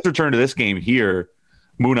 Let's return to this game here.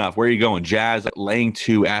 Munaf, where are you going? Jazz laying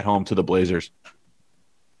 2 at home to the Blazers.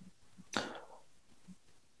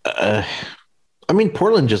 I mean,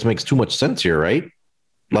 Portland just makes too much sense here, right?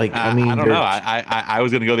 I don't know. I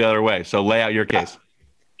was going to go the other way. So lay out your case.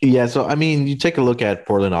 Yeah. So, I mean, you take a look at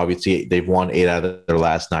Portland. Obviously, they've won 8 out of their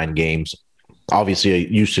last 9 games. Obviously,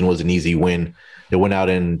 Houston was an easy win. They went out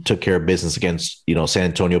and took care of business against, San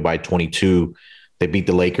Antonio by 22. They beat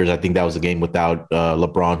the Lakers. I think that was a game without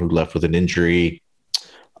LeBron, who left with an injury.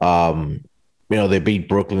 They beat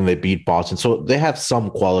Brooklyn. They beat Boston. So they have some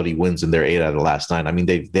quality wins in their 8 out of the last 9. I mean,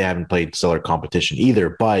 they haven't played stellar competition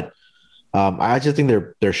either. But I just think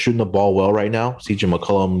they're shooting the ball well right now. CJ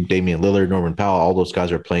McCollum, Damian Lillard, Norman Powell, all those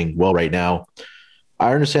guys are playing well right now.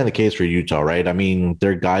 I understand the case for Utah, right? I mean,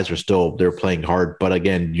 their guys they're playing hard. But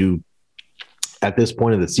again, at this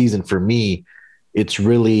point of the season, for me, it's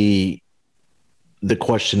really the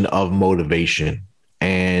question of motivation.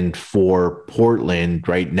 And for Portland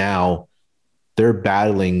right now, they're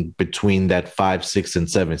battling between that 5, 6, and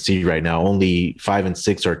 7 seed right now. Only 5 and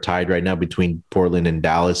 6 are tied right now between Portland and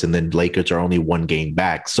Dallas, and then Lakers are only 1 game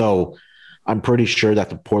back. So I'm pretty sure that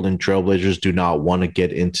the Portland Trailblazers do not want to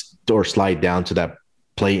get into or slide down to that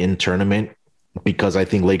play-in tournament, because I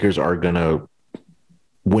think Lakers are going to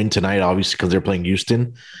win tonight, obviously, because they're playing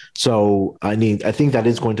Houston. So, I think that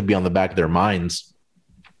is going to be on the back of their minds.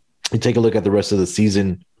 You take a look at the rest of the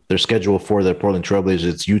season, their schedule for the Portland Trailblazers,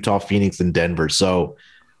 it's Utah, Phoenix, and Denver. So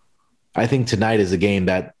I think tonight is a game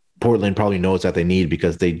that Portland probably knows that they need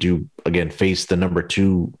because they do, again, face the number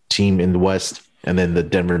 2 team in the West and then the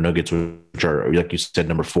Denver Nuggets, which are, like you said,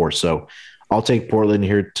 number 4. So I'll take Portland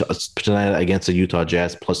here tonight against the Utah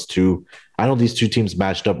Jazz +2. I know these two teams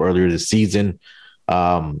matched up earlier this season.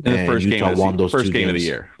 And first Utah won those first two game games. of the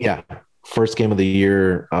year. Yeah. First game of the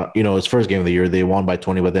year. It's first game of the year. They won by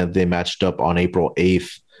 20, but then they matched up on April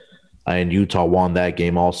 8th. And Utah won that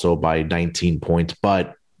game also by 19 points.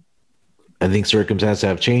 But I think circumstances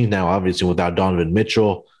have changed now, obviously, without Donovan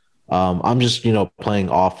Mitchell. I'm just, playing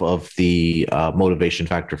off of the motivation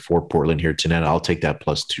factor for Portland here tonight. I'll take that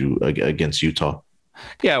 +2 against Utah.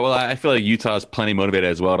 Yeah, well, I feel like Utah is plenty motivated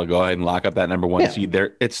as well to go ahead and lock up that number 1 seed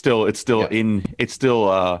there. It's still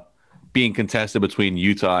being contested between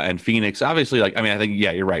Utah and Phoenix. Obviously, I think,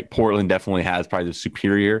 yeah, you're right. Portland definitely has probably the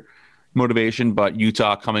superior motivation, but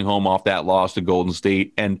Utah coming home off that loss to Golden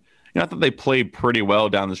State, and I thought they played pretty well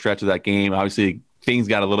down the stretch of that game. Obviously, things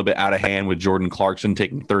got a little bit out of hand with Jordan Clarkson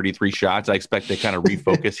taking 33 shots. I expect they kind of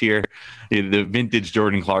refocus here. The vintage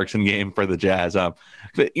Jordan Clarkson game for the Jazz.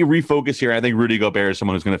 But you refocus here. I think Rudy Gobert is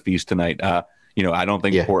someone who's going to feast tonight. I don't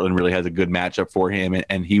think Portland really has a good matchup for him,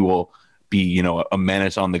 and he will be, a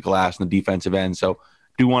menace on the glass in the defensive end. So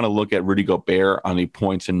do want to look at Rudy Gobert on the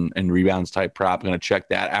points and rebounds type prop. I'm going to check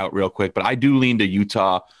that out real quick. But I do lean to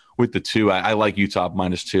Utah with the 2. I like Utah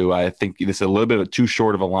 -2. I think this is a little bit too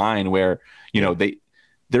short of a line where,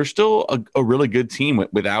 they're still a really good team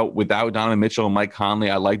without Donovan Mitchell and Mike Conley.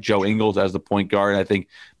 I like Joe Ingles as the point guard. I think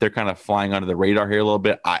they're kind of flying under the radar here a little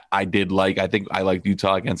bit. I think I liked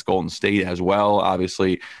Utah against Golden State as well.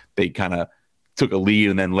 Obviously, they kind of took a lead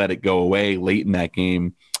and then let it go away late in that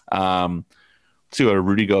game. See what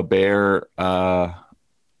Rudy Gobert.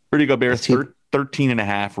 Rudy Gobert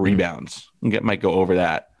 13.5 rebounds. Might go over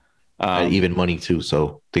that. Even money too,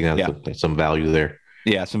 so I think that's some value there.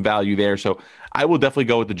 Yeah, some value there. So I will definitely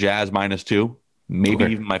go with the Jazz -2, maybe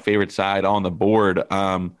even my favorite side on the board.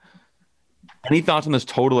 Any thoughts on this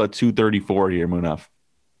total at 234 here, Munaf?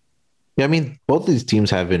 Yeah, I mean, both of these teams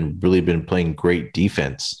have really been playing great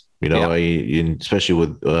defense. Especially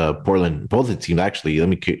with Portland, both the teams actually. Let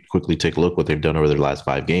me quickly take a look what they've done over their last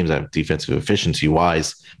 5 games. Defensive efficiency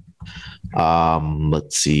wise.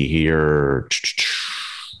 Let's see here.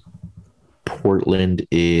 Portland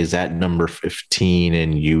is at number 15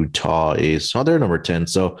 and Utah is they're number 10.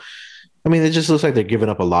 So, I mean, it just looks like they're giving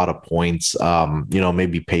up a lot of points.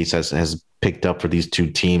 Maybe pace has picked up for these two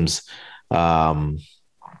teams.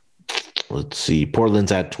 Let's see.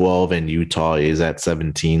 Portland's at 12 and Utah is at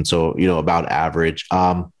 17. So, about average.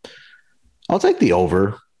 I'll take the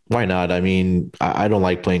over. Why not? I mean, I don't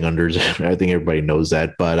like playing unders. I think everybody knows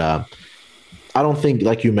that, but I don't think,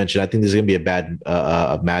 like you mentioned, I think there's going to be a bad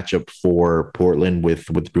matchup for Portland with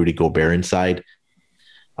Rudy Gobert inside.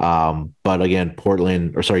 But again,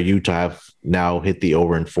 Utah have now hit the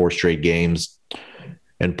over in 4 straight games.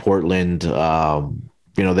 And Portland,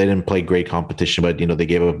 they didn't play great competition, but, they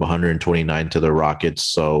gave up 129 to the Rockets.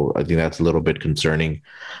 So I think that's a little bit concerning.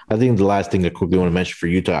 I think the last thing I quickly want to mention for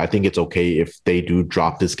Utah, I think it's okay if they do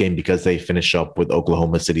drop this game because they finish up with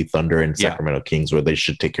Oklahoma City Thunder and Sacramento Kings, where they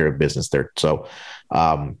should take care of business there. So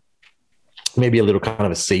maybe a little kind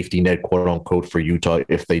of a safety net, quote unquote, for Utah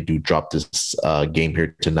if they do drop this game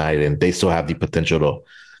here tonight, and they still have the potential to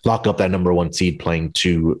lock up that number 1 seed playing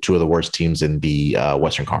two of the worst teams in the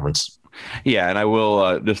Western Conference. Yeah, and I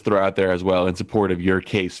will just throw out there as well in support of your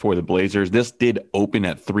case for the Blazers. This did open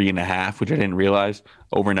at 3.5, which I didn't realize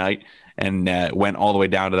overnight, and went all the way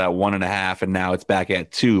down to that 1.5, and now it's back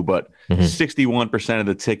at 2. But 61% of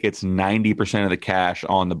the tickets, 90% of the cash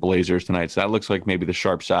on the Blazers tonight. So that looks like maybe the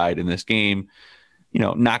sharp side in this game.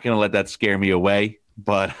 Not going to let that scare me away.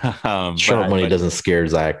 But sharp money doesn't scare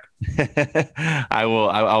Zach. I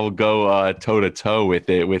will go toe to toe with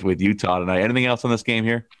it with Utah tonight. Anything else on this game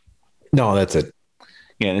here? No, that's it.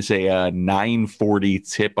 Yeah, and it's a 9:40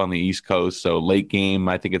 tip on the East Coast, so late game.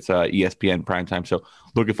 I think it's ESPN primetime. So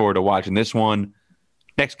looking forward to watching this one.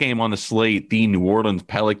 Next game on the slate, the New Orleans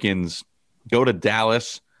Pelicans go to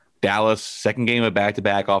Dallas. Dallas, second game of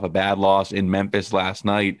back-to-back off a bad loss in Memphis last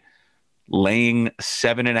night, laying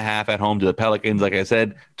 7.5 at home to the Pelicans. Like I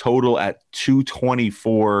said, total at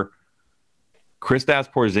 224.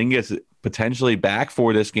 Kristaps Porzingis potentially back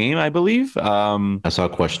for this game, I believe. I saw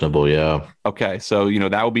questionable, yeah. Okay, so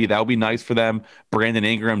that would be nice for them. Brandon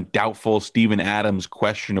Ingram doubtful, Steven Adams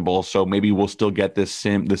questionable. So maybe we'll still get the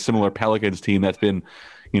similar Pelicans team that's been,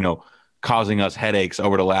 causing us headaches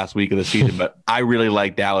over the last week of the season. But I really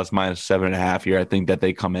like Dallas -7.5 here. I think that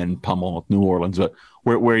they come in pummel New Orleans. But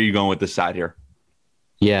where are you going with this side here?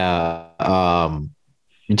 Yeah.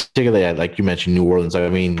 Particularly, like you mentioned, New Orleans. I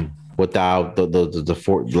mean, without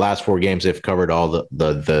the last four games, they've covered all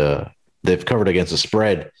they've covered against the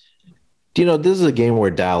spread. This is a game where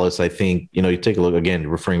Dallas, I think, you take a look again,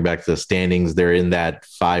 referring back to the standings, they're in that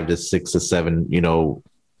 5 to 6 to 7,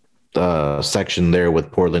 section there with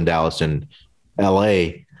Portland, Dallas, and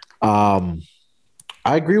LA. I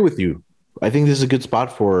agree with you. I think this is a good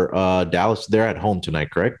spot for Dallas. They're at home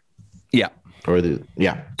tonight, correct? Yeah.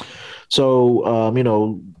 Yeah. So,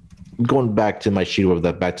 going back to my sheet of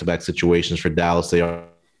the back-to-back situations for Dallas, they are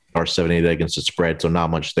 7-8 against the spread, so not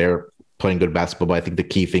much there. Playing good basketball, but I think the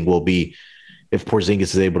key thing will be if Porzingis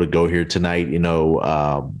is able to go here tonight. Is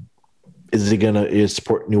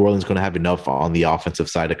New Orleans going to have enough on the offensive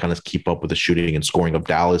side to kind of keep up with the shooting and scoring of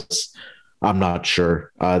Dallas? I'm not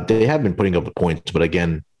sure. They have been putting up the points, but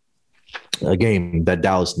again, a game that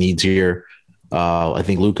Dallas needs here. I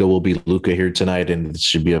think Luka will be Luka here tonight, and it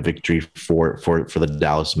should be a victory for the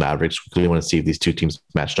Dallas Mavericks. We want to see if these two teams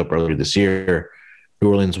matched up earlier this year. New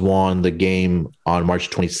Orleans won the game on March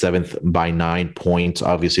 27th by 9 points.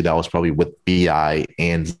 Obviously, that was probably with BI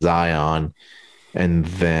and Zion. And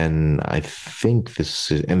then I think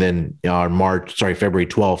February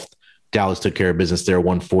 12th, Dallas took care of business there,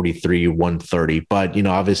 143-130. But,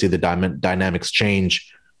 obviously the dynamics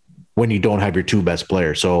change when you don't have your two best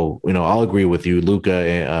players. So, I'll agree with you, Luka,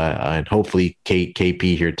 and hopefully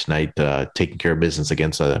KP here tonight, taking care of business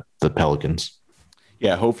against the Pelicans.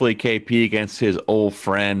 Yeah, hopefully KP against his old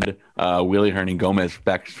friend, Willie Hernan-Gomez,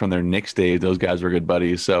 back from their Knicks days. Those guys were good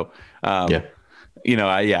buddies. So, I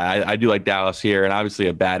do like Dallas here, and obviously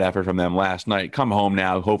a bad effort from them last night. Come home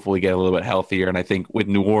now, hopefully get a little bit healthier. And I think with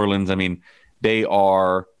New Orleans, I mean, they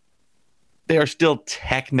are still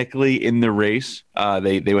technically in the race.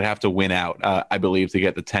 They would have to win out, I believe, to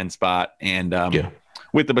get the 10 spot, and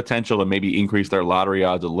with the potential to maybe increase their lottery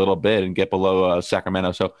odds a little bit and get below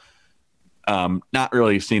Sacramento. So not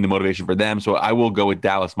really seeing the motivation for them. So I will go with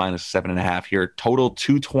Dallas minus 7.5 here. Total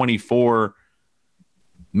 224,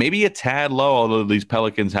 maybe a tad low, although these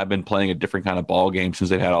Pelicans have been playing a different kind of ball game since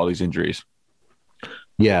they've had all these injuries.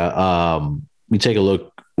 Yeah. We take a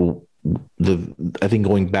look. I think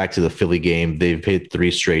going back to the Philly game, they've hit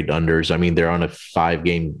 3 straight unders. I mean, they're on a five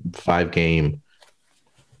game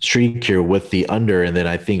streak here with the under. And then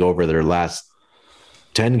I think over their last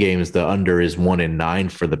 10 games, the under is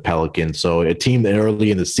 1-9 for the Pelicans. So a team that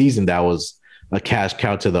early in the season that was a cash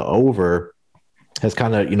cow to the over has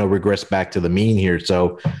kind of, regressed back to the mean here.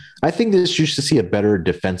 So I think this you should see a better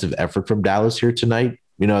defensive effort from Dallas here tonight.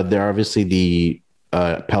 They're obviously the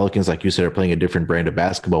Pelicans, like you said, are playing a different brand of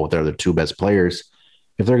basketball with their other two best players.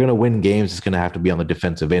 If they're going to win games, it's going to have to be on the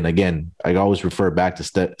defensive end. Again, I always refer back to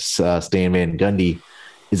Stan Van Gundy.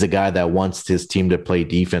 He's a guy that wants his team to play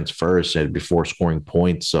defense first and before scoring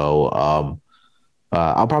points. So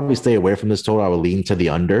I'll probably stay away from this total. I will lean to the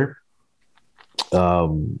under.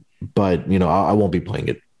 But, I won't be playing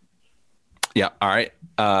it. Yeah. All right.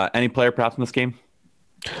 Any player props in this game?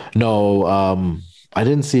 No, I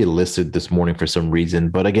didn't see it listed this morning for some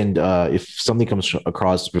reason. But again, if something comes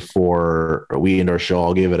across before we end our show,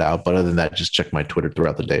 I'll give it out. But other than that, just check my Twitter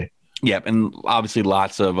throughout the day. Yep, and obviously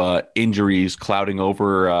lots of injuries clouding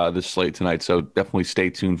over the slate tonight, so definitely stay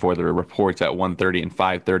tuned for the reports at 1:30 and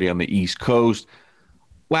 5:30 on the East Coast.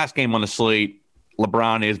 Last game on the slate,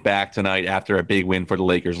 LeBron is back tonight after a big win for the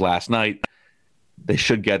Lakers last night. They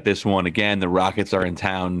should get this one again. The Rockets are in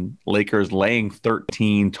town. Lakers laying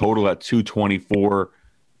 13, total at 224.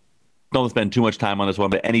 Don't spend too much time on this one,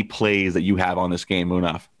 but any plays that you have on this game,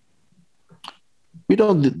 Munaf?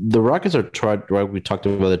 The Rockets are right. We talked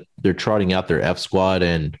about it. They're trotting out their F squad,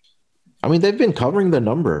 and I mean they've been covering the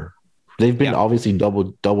number. They've been obviously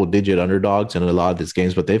double digit underdogs in a lot of these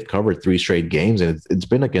games, but they've covered 3 straight games, and it's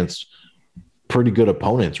been against pretty good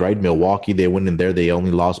opponents, right? Milwaukee, they went in there. They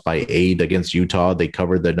only lost by 8 against Utah. They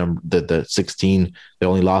covered the 16. They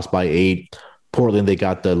only lost by 8. Portland, they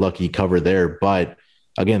got the lucky cover there, but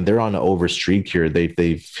again, they're on an over streak here.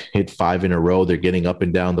 They've hit 5 in a row. They're getting up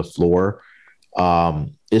and down the floor.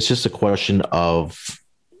 It's just a question of,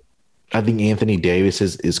 I think Anthony Davis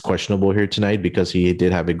is questionable here tonight because he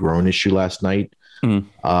did have a groin issue last night.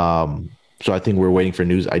 Mm-hmm. So I think we're waiting for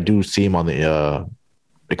news. I do see him on the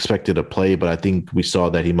expected to play, but I think we saw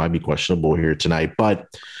that he might be questionable here tonight. But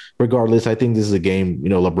regardless, I think this is a game,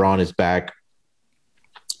 LeBron is back.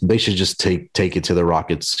 They should just take it to the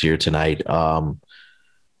Rockets here tonight.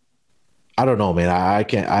 I don't know, man. I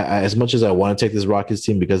can't. As much as I want to take this Rockets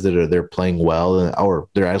team because they're playing well or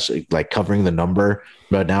they're actually like covering the number,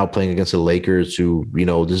 but now playing against the Lakers, who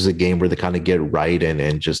this is a game where they kind of get right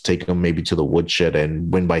and just take them maybe to the woodshed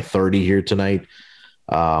and win by 30 here tonight.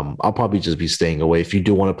 I'll probably just be staying away. If you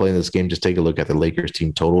do want to play in this game, just take a look at the Lakers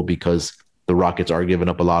team total because the Rockets are giving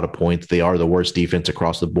up a lot of points. They are the worst defense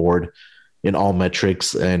across the board in all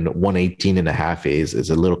metrics, and 118.5 is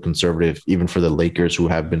a little conservative, even for the Lakers, who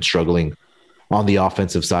have been struggling on the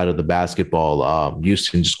offensive side of the basketball.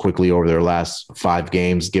 Houston just quickly over their last 5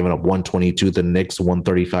 games, giving up 122 to the Knicks,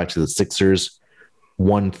 135 to the Sixers,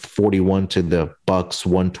 141 to the Bucks,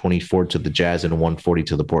 124 to the Jazz, and 140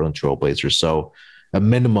 to the Portland Trail Blazers. So a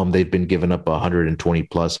minimum, they've been giving up 120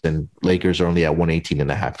 plus, and Lakers are only at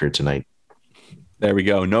 118.5 here tonight. There we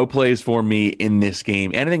go. No plays for me in this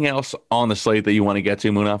game. Anything else on the slate that you want to get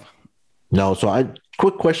to, Munaf? No. So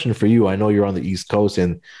quick question for you. I know you're on the East Coast,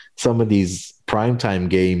 and some of these primetime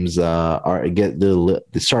games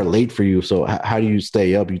they start late for you. So how do you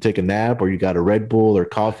stay up? You take a nap, or you got a Red Bull or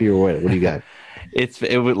coffee, or what do you got?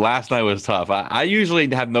 Last night was tough. I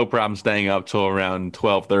usually have no problem staying up till around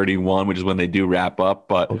 12:31, which is when they do wrap up.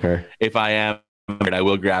 But if I am, I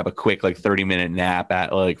will grab a quick 30-minute nap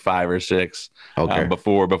at 5 or 6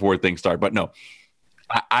 before things start. But no,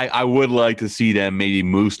 I would like to see them maybe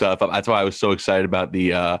move stuff up. That's why I was so excited about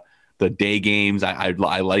the day games. I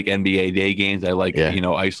like NBA day games. I like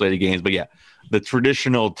isolated games. But yeah, the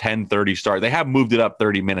traditional 10:30 start. They have moved it up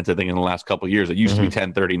 30 minutes, I think, in the last couple of years. It used to be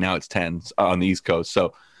 10:30. Now it's 10 on the East Coast.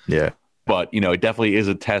 So yeah. But, it definitely is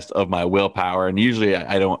a test of my willpower. And usually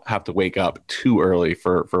I don't have to wake up too early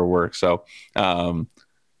for work. So,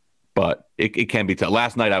 but it can be tough.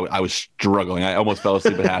 Last night I was struggling. I almost fell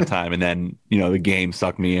asleep at halftime. And then, the game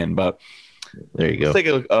sucked me in. But there you go. Let's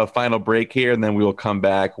take a final break here. And then we will come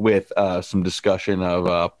back with some discussion of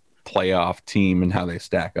a playoff team and how they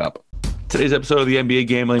stack up. Today's episode of the NBA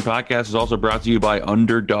Gambling Podcast is also brought to you by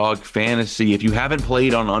Underdog Fantasy. If you haven't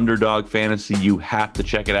played on Underdog Fantasy, you have to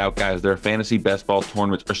check it out, guys. Their fantasy best ball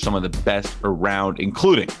tournaments are some of the best around,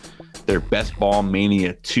 including their Best Ball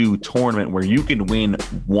Mania 2 tournament, where you can win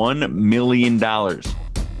 $1 million.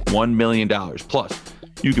 $1 million. Plus,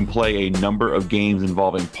 you can play a number of games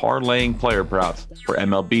involving parlaying player props for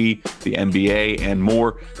MLB, the NBA, and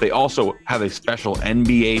more. They also have a special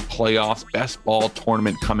NBA playoffs best ball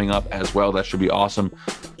tournament coming up as well. That should be awesome.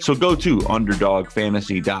 So go to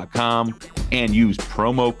underdogfantasy.com and use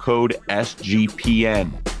promo code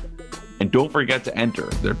SGPN. And don't forget to enter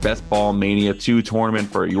their Best Ball Mania 2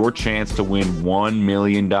 tournament for your chance to win $1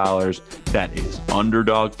 million. That is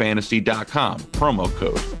underdogfantasy.com, promo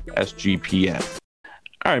code SGPN.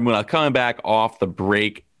 All right, Muna, coming back off the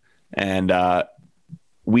break, and I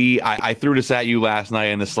threw this at you last night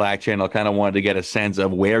in the Slack channel. Kind of wanted to get a sense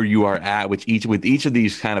of where you are at with each of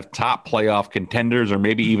these kind of top playoff contenders, or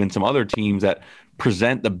maybe even some other teams that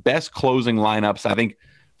present the best closing lineups. I think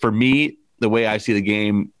for me, the way I see the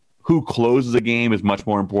game, who closes a game is much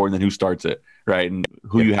more important than who starts it, right? And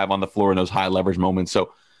who you have on the floor in those high leverage moments.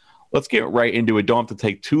 So let's get right into it. Don't have to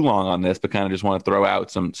take too long on this, but kind of just want to throw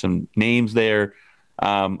out some names there.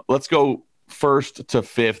 Let's go first to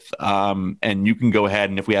fifth, and you can go ahead,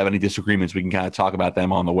 and if we have any disagreements, we can kind of talk about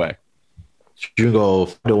them on the way. You can go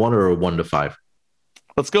 5-1 or 1-5.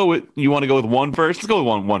 Let's go with. You want to go with one first? Let's go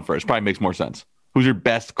with one first. Probably makes more sense. Who's your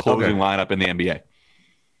best closing lineup in the NBA?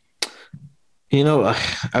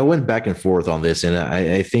 I went back and forth on this, and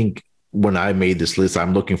I think when I made this list,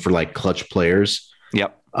 I'm looking for clutch players.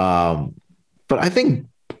 Yep. But I think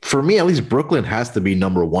for me, at least, Brooklyn has to be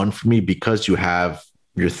number one for me because you have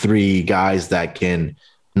your 3 guys that can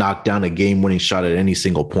knock down a game-winning shot at any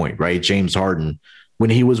single point, right? James Harden, when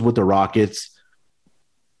he was with the Rockets,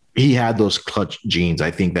 he had those clutch genes.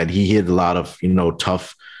 I think that he hit a lot of,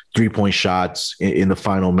 tough 3-point shots in the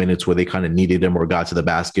final minutes where they kind of needed him or got to the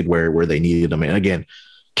basket where they needed him. And again,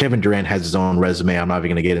 Kevin Durant has his own resume. I'm not even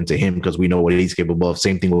going to get into him because we know what he's capable of.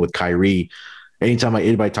 Same thing with Kyrie. Anytime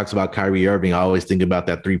anybody talks about Kyrie Irving, I always think about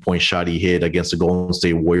that 3-point shot he hit against the Golden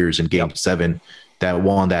State Warriors in Game 7 that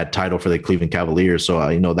won that title for the Cleveland Cavaliers. So,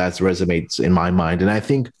 that's resonates in my mind. And I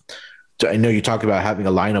think, I know you talked about having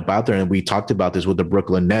a lineup out there, and we talked about this with the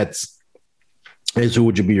Brooklyn Nets, is who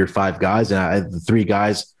would you be your 5 guys? And the 3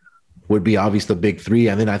 guys would be obviously the big 3.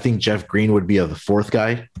 And then I think Jeff Green would be the 4th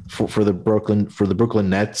guy for the Brooklyn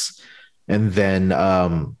Nets. And then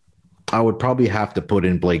I would probably have to put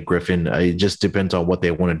in Blake Griffin. It just depends on what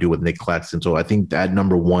they want to do with Nick Claxton. So I think at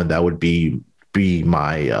number 1, that would be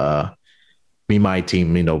my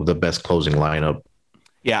team, the best closing lineup.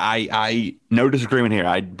 Yeah, I no disagreement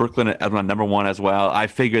here. Brooklyn as my number 1 as well. I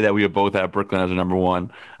figure that we would both have Brooklyn as a number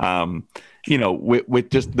 1. With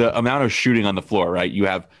just the amount of shooting on the floor, right? You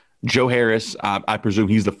have Joe Harris, I presume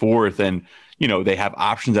he's the fourth, and they have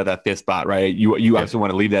options at that fifth spot, right? You obviously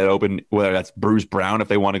want to leave that open, whether that's Bruce Brown if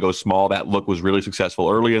they want to go small. That look was really successful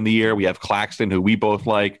early in the year. We have Claxton, who we both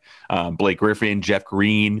like, Blake Griffin, Jeff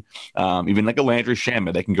Green, even like a Landry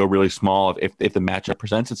Shamet. They can go really small if the matchup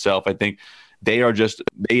presents itself. I think they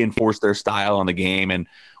enforce their style on the game, and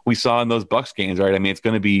we saw in those Bucks games, right? I mean, it's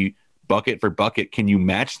going to be bucket for bucket. Can you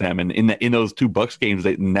match them? And in those two Bucks games,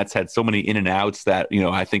 the Nets had so many in and outs that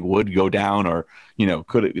I think would go down, or they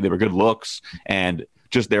were good looks, and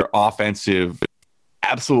just their offensive,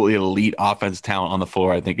 absolutely elite offense talent on the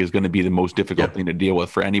floor, I think is going to be the most difficult thing to deal with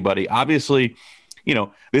for anybody. Obviously,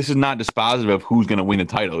 this is not dispositive of who's going to win the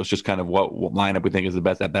title. It's just kind of what lineup we think is the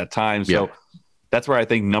best at that time. So that's where I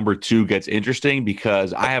think number 2 gets interesting,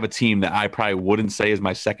 because I have a team that I probably wouldn't say is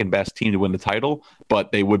my second best team to win the title,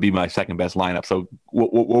 but they would be my second best lineup. So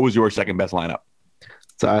what was your second best lineup?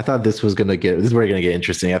 So I thought this is where it's going to get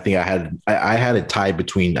interesting. I think I had a tie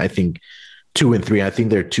between, I think, 2 and 3. I think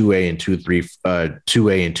they're 2A and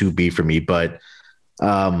 2A and 2B for me, but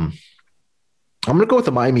I'm going to go with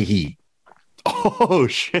the Miami Heat. Oh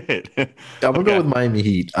shit. I'm going to go with Miami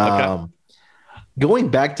Heat. Okay. Going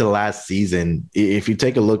back to last season, if you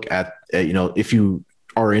take a look at, if you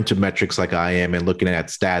are into metrics like I am and looking at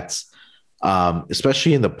stats,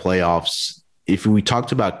 especially in the playoffs, if we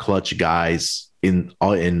talked about clutch guys in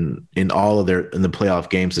all of the playoff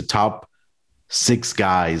games, the top 6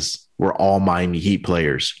 guys were all Miami Heat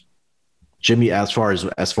players. Jimmy, as far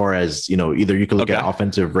as either you can look at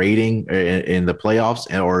offensive rating in the playoffs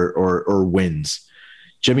or wins.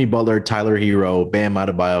 Jimmy Butler, Tyler Hero, Bam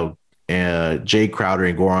Adebayo, Jay Crowder,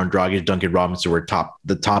 and Goran Dragic, Duncan Robinson were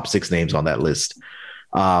the top 6 names on that list.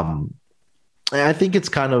 And I think it's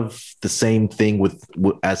kind of the same thing with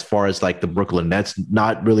as far as like the Brooklyn Nets,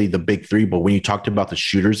 not really the big 3, but when you talked about the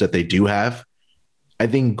shooters that they do have, I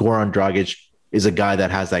think Goran Dragic is a guy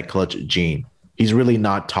that has that clutch gene. He's really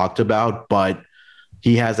not talked about, but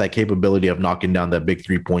he has that capability of knocking down that big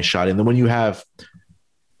 3-point shot. And then when you have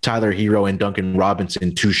Tyler Hero and Duncan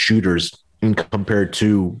Robinson, 2 shooters, compared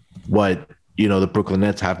to what the Brooklyn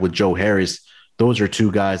Nets have with Joe Harris, those are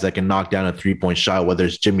 2 guys that can knock down a 3-point shot, whether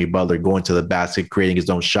it's Jimmy Butler going to the basket, creating his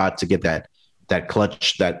own shot to get that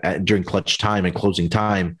clutch during clutch time and closing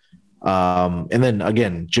time. And then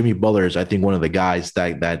again, Jimmy Butler is, I think, one of the guys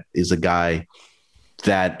that is a guy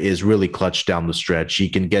that is really clutch down the stretch. He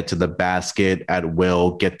can get to the basket at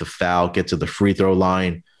will, get the foul, get to the free throw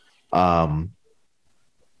line.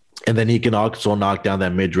 And then he can also knock down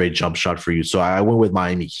that mid-range jump shot for you. So I went with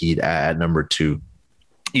Miami Heat at number 2.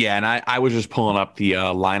 Yeah, and I was just pulling up the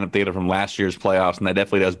lineup data from last year's playoffs, and that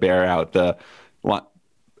definitely does bear out the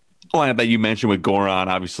lineup that you mentioned with Goran,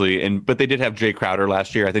 obviously. But they did have Jay Crowder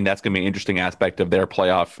last year. I think that's going to be an interesting aspect of their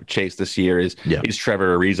playoff chase this year. Is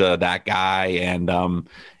Trevor Ariza that guy, and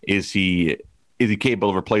is he capable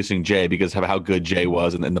of replacing Jay because of how good Jay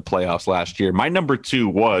was in the playoffs last year? My number 2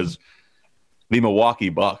 was the Milwaukee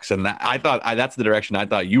Bucks, and I thought that's the direction I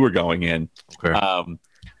thought you were going in. Okay.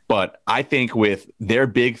 But I think with their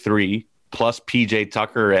big 3 plus PJ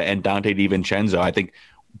Tucker and Dante DiVincenzo, I think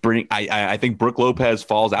I think Brook Lopez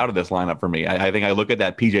falls out of this lineup for me. I think I look at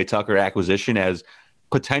that PJ Tucker acquisition as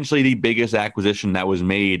potentially the biggest acquisition that was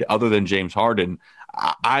made other than James Harden.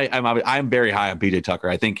 I'm very high on PJ Tucker.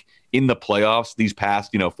 I think in the playoffs these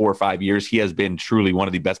past 4 or 5 years, he has been truly one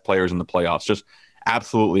of the best players in the playoffs. Just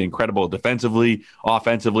absolutely incredible defensively,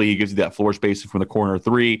 offensively. He gives you that floor spacing from the corner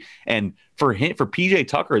 3. And for PJ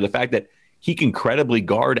Tucker, the fact that he can credibly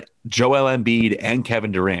guard Joel Embiid and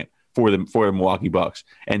Kevin Durant for the Milwaukee Bucks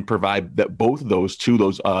and provide that both of those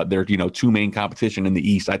their 2 main competition in the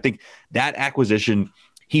East. I think that acquisition,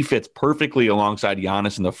 he fits perfectly alongside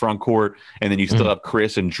Giannis in the front court, and then you still have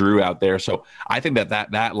Chris and Drew out there. So I think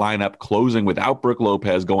that lineup closing without Brook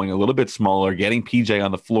Lopez, going a little bit smaller, getting PJ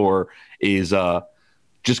on the floor is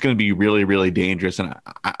just going to be really, really dangerous. And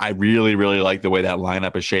I really, really like the way that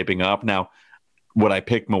lineup is shaping up. Now, would I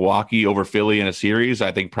pick Milwaukee over Philly in a series?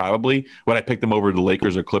 I think probably. Would I pick them over the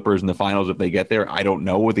Lakers or Clippers in the finals if they get there? I don't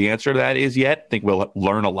know what the answer to that is yet. I think we'll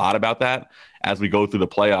learn a lot about that as we go through the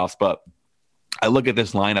playoffs. But I look at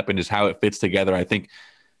this lineup and just how it fits together. I think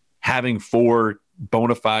having 4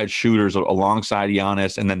 bona fide shooters alongside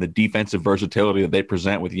Giannis, and then the defensive versatility that they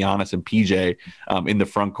present with Giannis and PJ in the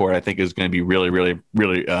front court, I think is going to be really, really,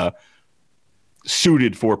 really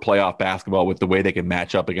suited for playoff basketball with the way they can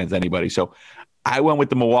match up against anybody. So I went with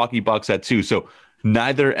the Milwaukee Bucks at 2. So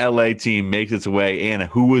neither LA team makes its way. Anna,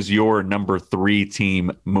 who was your number 3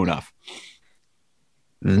 team, Munaf?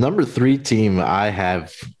 The number 3 team I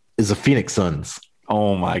have is the Phoenix Suns.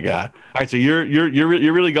 Oh my God! All right, so you're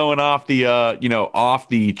really going off the off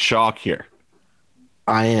the chalk here.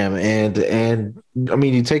 I am, and I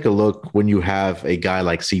mean, you take a look when you have a guy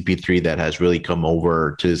like CP3 that has really come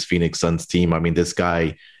over to his Phoenix Suns team. I mean, this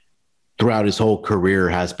guy throughout his whole career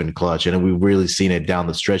has been clutch, and we've really seen it down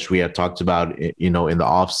the stretch. We had talked about, in the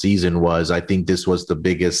off season, was I think this was the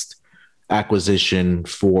biggest acquisition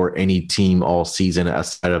for any team all season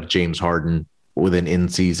aside of James Harden with an in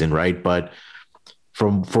season, right? But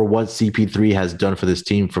for what CP3 has done for this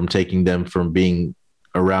team, from taking them from being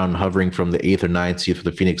around hovering from the eighth or ninth seed for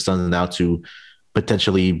the Phoenix Suns now to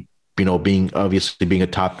potentially, being a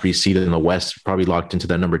top 3 seed in the West, probably locked into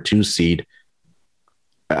that number 2 seed.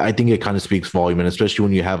 I think it kind of speaks volume, and especially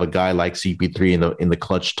when you have a guy like CP3 in the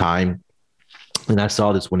clutch time. And I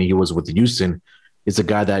saw this when he was with Houston. It's a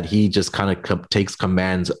guy that he just kind of takes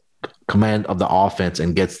command of the offense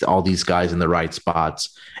and gets all these guys in the right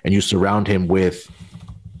spots. And you surround him with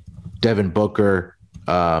Devin Booker,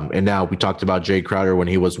 and now we talked about Jay Crowder when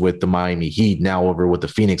he was with the Miami Heat. Now over with the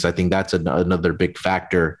Phoenix, I think that's another big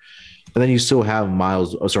factor. And then you still have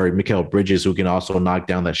Mikal Bridges, who can also knock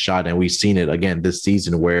down that shot. And we've seen it again this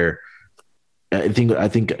season, where I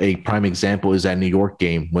think a prime example is that New York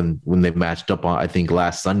game when they matched up on, I think,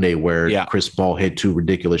 last Sunday, where Chris Paul hit 2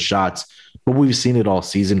 ridiculous shots. But we've seen it all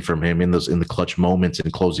season from him in the clutch moments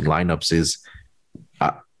and closing lineups. Is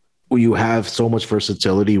you have so much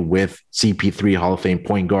versatility with CP3, Hall of Fame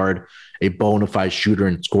point guard, a bona fide shooter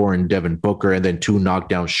and scorer in Devin Booker, and then 2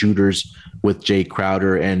 knockdown shooters with Jay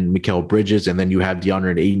Crowder and Mikal Bridges. And then you have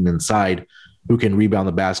DeAndre Ayton inside, who can rebound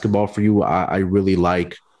the basketball for you. I really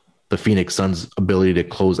like the Phoenix Suns' ability to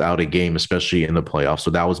close out a game, especially in the playoffs.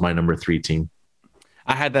 So that was my number 3 team.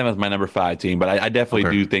 I had them as my number 5 team, but I definitely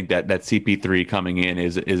do think that CP3 coming in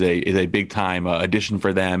is a big time addition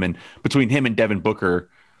for them. And between him and Devin Booker,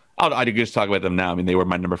 I just talk about them now. I mean, they were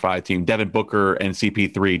my number 5 team. Devin Booker and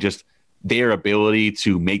CP3, just their ability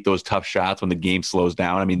to make those tough shots when the game slows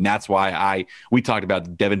down. I mean, that's why we talked about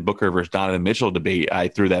the Devin Booker versus Donovan Mitchell debate. I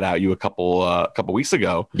threw that out you a couple weeks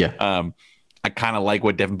ago. Yeah. I kind of like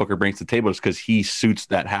what Devin Booker brings to the table, just because he suits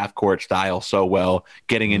that half court style so well,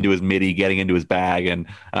 getting into his midi, getting into his bag, and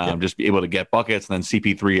just be able to get buckets. And then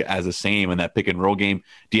CP3 as the same in that pick and roll game.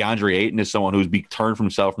 DeAndre Ayton is someone who's turned from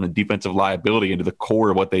himself from the defensive liability into the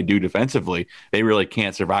core of what they do defensively. They really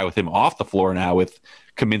can't survive with him off the floor now, with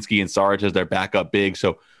Kaminsky and Sarge as their backup big.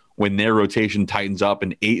 So when their rotation tightens up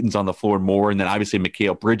and Ayton's on the floor more, and then obviously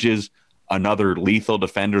Mikal Bridges, another lethal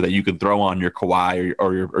defender that you can throw on your Kawhi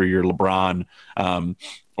or your LeBron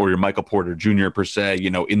or your Michael Porter Jr. per se,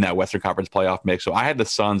 in that Western Conference playoff mix. So I had the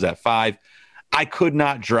Suns at 5. I could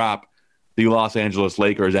not drop the Los Angeles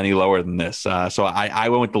Lakers any lower than this. So I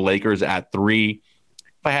went with the Lakers at 3.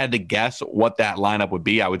 If I had to guess what that lineup would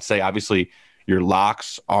be, I would say obviously your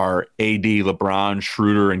locks are AD, LeBron,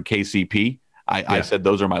 Schroeder, and KCP. I said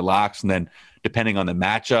those are my locks. And then depending on the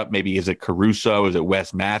matchup, maybe is it Caruso? Is it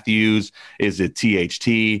Wes Matthews? Is it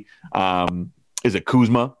THT? Is it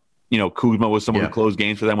Kuzma? Kuzma was someone who closed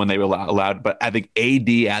games for them when they were allowed. But I think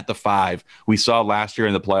AD at the 5, we saw last year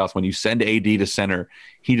in the playoffs, when you send AD to center,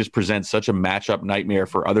 he just presents such a matchup nightmare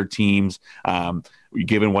for other teams,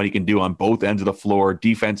 given what he can do on both ends of the floor,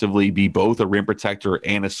 defensively, be both a rim protector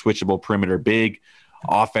and a switchable perimeter big.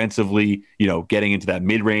 Offensively, getting into that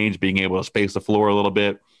mid-range, being able to space the floor a little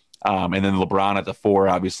bit. And then LeBron at the 4,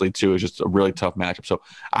 obviously, too, is just a really tough matchup. So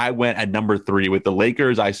I went at number 3 with the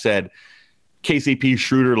Lakers. I said KCP,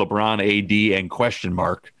 Schroeder, LeBron, AD, and question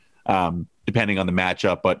mark, depending on the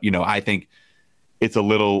matchup. But, I think it's a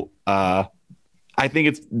little I think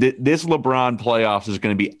it's this LeBron playoffs is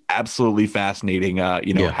going to be absolutely fascinating.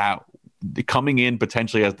 How coming in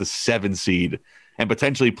potentially as the 7 seed and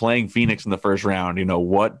potentially playing Phoenix in the first round,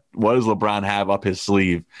 what does LeBron have up his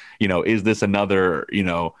sleeve? Is this another,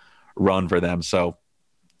 run for them? So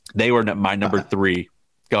they were my number 3.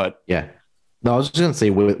 Go ahead. Yeah. No, I was just going to say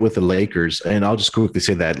with the Lakers, and I'll just quickly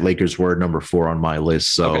say that Lakers were number 4 on my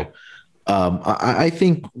list. So okay. I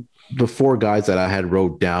think the 4 guys that I had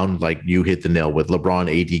wrote down, like you hit the nail with LeBron,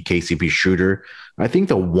 AD, KCP, Schroeder. I think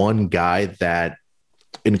the one guy that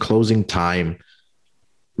in closing time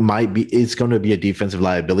is going to be a defensive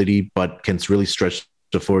liability, but can really stretch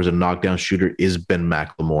the floor as a knockdown shooter is Ben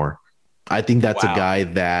McLemore. I think that's a guy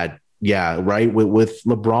that, right. With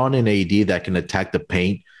LeBron and AD that can attack the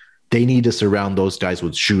paint, they need to surround those guys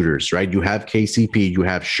with shooters, right? You have KCP, you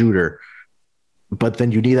have Shooter, but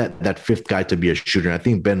then you need that 5th guy to be a shooter. And I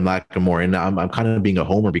think Ben McLemore, and I'm kind of being a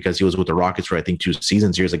homer because he was with the Rockets for, I think, 2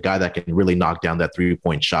 seasons. Here's a guy that can really knock down that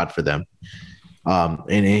 3-point shot for them.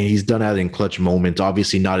 And he's done that in clutch moments.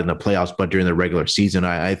 Obviously, not in the playoffs, but during the regular season.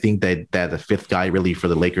 I think that the fifth guy really for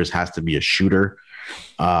the Lakers has to be a shooter,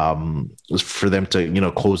 for them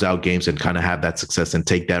to close out games and kind of have that success and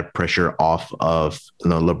take that pressure off of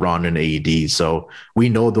LeBron and AD. So we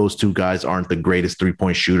know those two guys aren't the greatest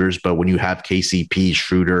 3-point shooters, but when you have KCP,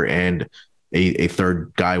 Schroeder, and a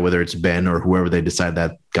third guy, whether it's Ben or whoever they decide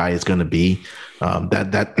that guy is going to be,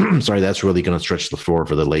 that's really going to stretch the floor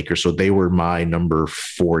for the Lakers. So they were my number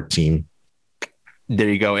 4 team. There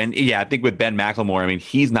you go. And yeah, I think with Ben McLemore, I mean,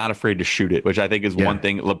 he's not afraid to shoot it, which I think is one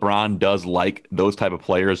thing LeBron does like, those type of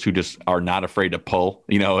players who just are not afraid to pull.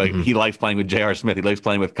 He likes playing with J.R. Smith. He likes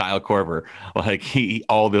playing with Kyle Korver,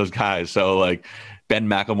 all those guys. So like Ben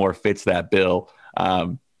McLemore fits that bill.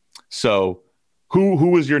 So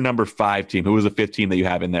who was your number 5 team? Who was the 5th team that you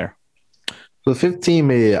have in there? The 5th team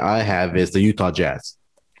I have is the Utah Jazz.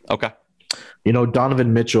 Okay.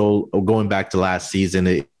 Donovan Mitchell, going back to last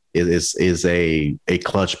season, is a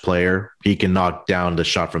clutch player. He can knock down the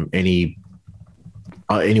shot from anywhere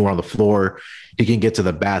on the floor. He can get to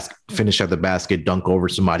the basket, finish at the basket, dunk over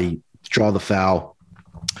somebody, draw the foul.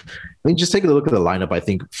 I mean, just take a look at the lineup. I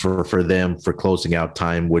think for them, for closing out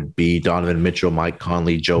time, would be Donovan Mitchell, Mike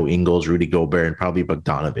Conley, Joe Ingles, Rudy Gobert, and probably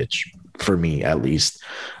Bogdanovich, for me at least.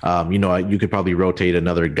 You could probably rotate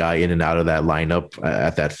another guy in and out of that lineup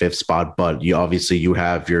at that 5th spot, but you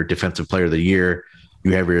have your defensive player of the year.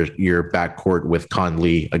 You have your backcourt with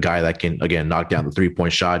Conley, a guy that can, again, knock down the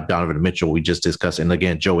 3-point shot. Donovan Mitchell, we just discussed. And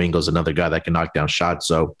again, Joe Ingles, another guy that can knock down shots.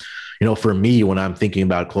 So, for me, when I'm thinking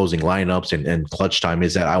about closing lineups and clutch time,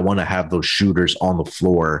 is that I want to have those shooters on the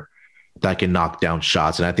floor that can knock down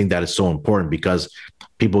shots. And I think that is so important because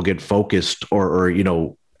people get focused or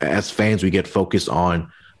as fans, we get focused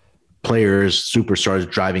on players, superstars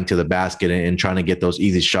driving to the basket and trying to get those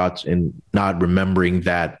easy shots and not remembering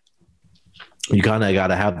that you kind of got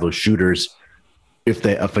to have those shooters if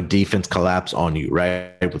a defense collapse on you,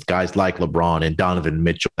 right? With guys like LeBron and Donovan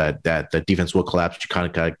Mitchell, that the defense will collapse. You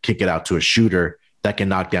kind of kick it out to a shooter that can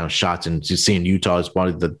knock down shots. And just seeing Utah is one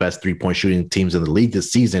of the best 3-point shooting teams in the league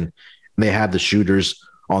this season. And they have the shooters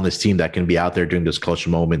on this team that can be out there during this clutch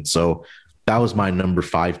moment. So that was my number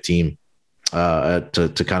 5 team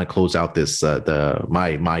to kind of close out this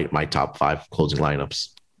my top 5 closing lineups.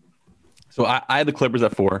 So I had the Clippers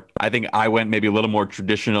at 4. I think I went maybe a little more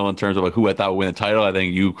traditional in terms of who I thought would win the title. I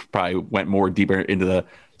think you probably went more deeper into the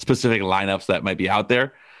specific lineups that might be out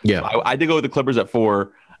there. Yeah, so I did go with the Clippers at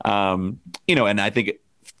 4. And I think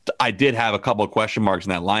I did have a couple of question marks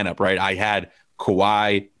in that lineup, right? I had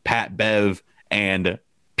Kawhi, Pat Bev, and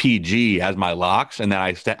PG as my locks, and then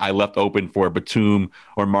I left open for Batum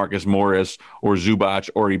or Marcus Morris or Zubac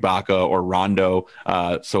or Ibaka or Rondo.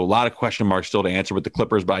 So a lot of question marks still to answer with the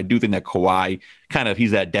Clippers, but I do think that Kawhi he's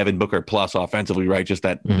that Devin Booker plus offensively, right? Just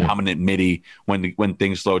that dominant midi when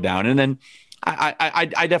things slow down. And then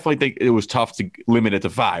I definitely think it was tough to limit it to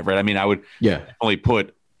 5, right? I mean, I would definitely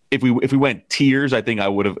put if we went tiers, I think I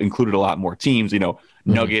would have included a lot more teams.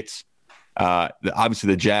 Nuggets, obviously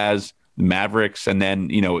the Jazz, Mavericks, and then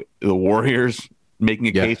the Warriors making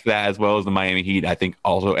a case for that, as well as the Miami Heat, I think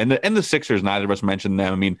also, and the Sixers. Neither of us mentioned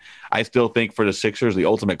them. I mean, I still think for the Sixers, the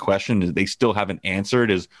ultimate question is they still haven't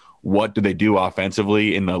answered is what do they do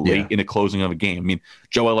offensively in the late in the closing of a game. I mean,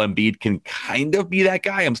 Joel Embiid can kind of be that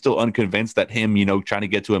guy. I'm still unconvinced that him, trying to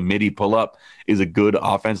get to a midi pull up is a good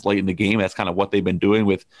offense late in the game. That's kind of what they've been doing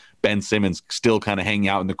with Ben Simmons still kind of hanging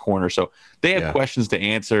out in the corner. So they have questions to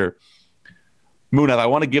answer. Munaf, I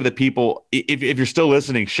want to give the people, if you're still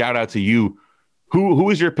listening, shout out to you. Who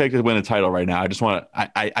is your pick to win the title right now? I just want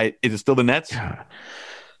to. Is it still the Nets? Yeah.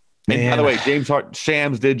 And by the way,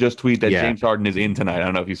 Shams did just tweet that James Harden is in tonight. I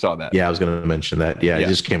don't know if you saw that. Yeah, I was going to mention that. Yeah, it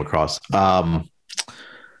just came across. God,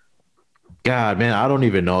 man, I don't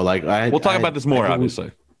even know. We'll talk about this more,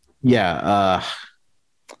 obviously. Yeah,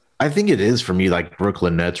 I think it is for me, like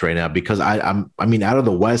Brooklyn Nets right now, because I mean, out of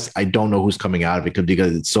the West, I don't know who's coming out of it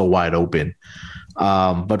because it's so wide open.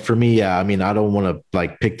 But for me, I mean, I don't want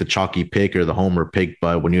to pick the chalky pick or the homer pick,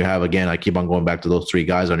 but when you have, again, I keep on going back to those 3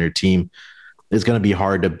 guys on your team, it's going to be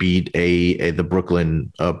hard to beat the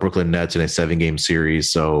Brooklyn Nets in a 7-game series.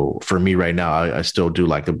 So for me right now, I still do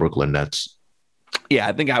like the Brooklyn Nets. Yeah,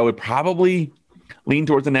 I think I would probably lean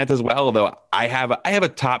towards the Nets as well, although I have a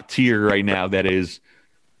top tier right now that is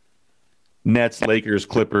Nets, Lakers,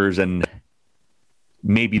 Clippers, and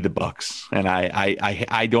maybe the Bucks. And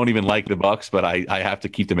I don't even like the Bucks, but I have to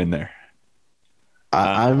keep them in there.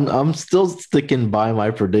 I'm still sticking by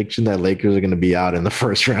my prediction that Lakers are going to be out in the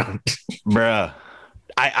first round. Bruh.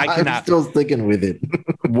 I'm still sticking with it.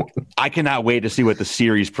 I cannot wait to see what the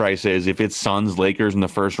series price is. If it's Suns, Lakers in the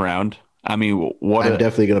first round, I mean, I'm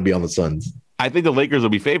definitely going to be on the Suns. I think the Lakers will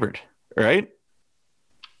be favored, right?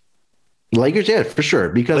 Lakers, yeah, for sure.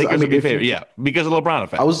 Because Lakers will be favored, yeah, because of LeBron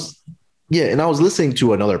effect. I was listening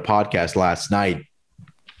to another podcast last night,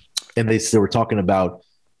 and they were talking about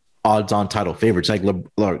odds-on title favorites. Like, the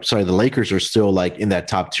Lakers are still like in that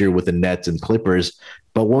top tier with the Nets and Clippers.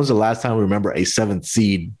 But when was the last time we remember a seventh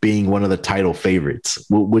seed being one of the title favorites,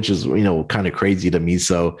 which is, kind of crazy to me.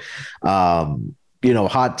 So,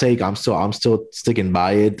 hot take. I'm still sticking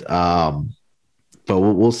by it. But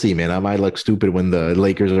we'll see, man. I might look stupid when the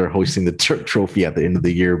Lakers are hosting the trophy at the end of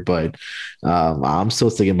the year, but I'm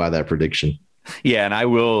still sticking by that prediction. Yeah, and I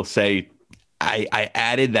will say I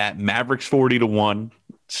added that Mavericks 40-1.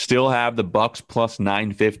 Still have the Bucks plus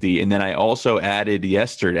 950, and then I also added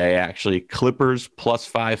yesterday actually Clippers plus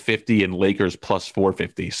 550 and Lakers plus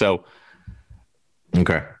 450. So,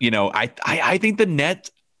 okay, I think the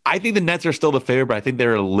Nets. I think the Nets are still the favorite, but I think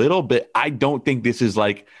they're a little bit. I don't think this is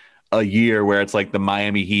like a year where it's like the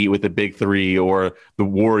Miami Heat with the big three or the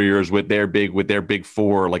Warriors with their big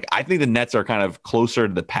four. Like, I think the Nets are kind of closer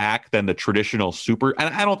to the pack than the traditional super.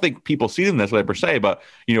 And I don't think people see them this way per se, but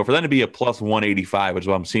for them to be a plus 185, which is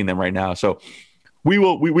what I'm seeing them right now. So we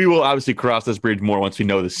will obviously cross this bridge more once we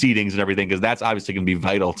know the seedings and everything, because that's obviously going to be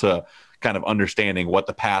vital to kind of understanding what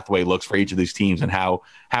the pathway looks for each of these teams and how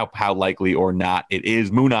likely or not it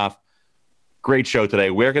is. Munaf, great show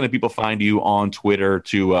today. Where can the people find you on Twitter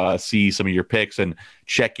to see some of your picks and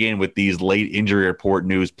check in with these late injury report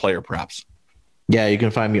news player props? Yeah, you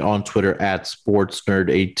can find me on Twitter at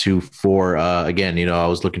SportsNerd824. Again, I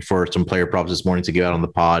was looking for some player props this morning to give out on the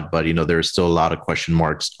pod, but, there's still a lot of question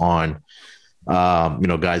marks on,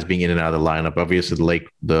 guys being in and out of the lineup. Obviously,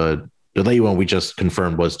 the late one we just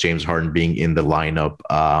confirmed was James Harden being in the lineup.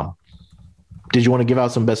 Did you want to give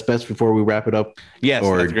out some best bets before we wrap it up? Yes,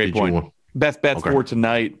 that's a great point. Best bets for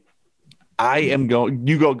tonight. I am going.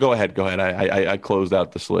 You go. Go ahead. I closed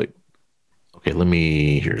out the slate. Okay,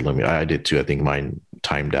 I did too. I think mine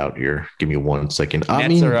timed out here. Give me 1 second.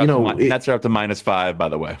 Nets are up to -5, by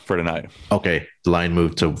the way, for tonight. Okay, the line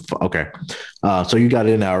moved to okay. So you got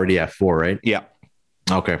in already at 4, right? Yeah.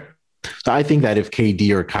 Okay. So I think that if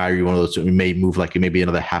KD or Kyrie, one of those, we may move like maybe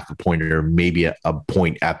another half a point or maybe a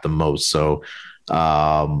point at the most. So.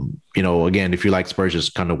 Again, if you like Spurs,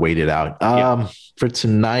 just kind of wait it out. For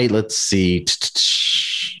tonight, let's see.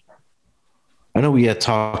 I know we had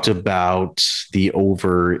talked about the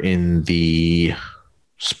over in the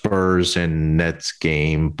Spurs and Nets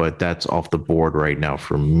game, but that's off the board right now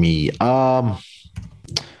for me.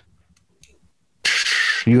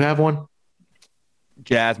 You have one?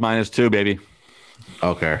 Jazz -2, baby.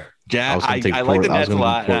 Okay. Jazz. I like the Nets a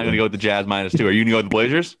lot, and I'm going to go with the Jazz -2. Are you going to go with the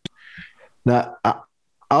Blazers? No,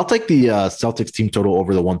 I'll take the Celtics team total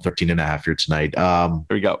over the 113.5 here tonight. There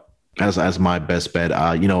we go. As my best bet.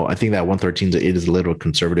 I think that 113 is a little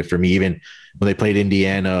conservative for me. Even when they played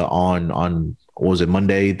Indiana on what was it,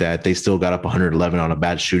 Monday, that they still got up 111 on a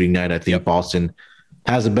bad shooting night. I think Boston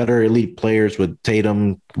has a better elite players with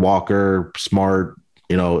Tatum, Walker, Smart,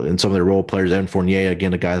 and some of their role players. Evan Fournier, again,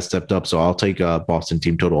 the guy that stepped up. So I'll take a Boston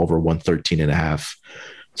team total over 113.5.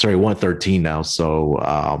 Sorry, 113 now. So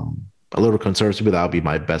a little conservative, but that'll be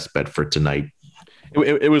my best bet for tonight.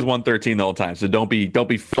 It was 113 the whole time, so don't be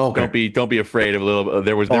afraid of a little.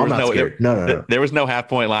 There was no half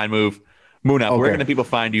point line move. Moon up. Okay. Where can the people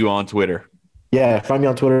find you on Twitter? Yeah, find me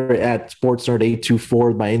on Twitter at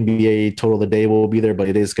SportsNerd824. My NBA total of the day will be there, but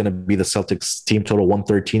it is going to be the Celtics team total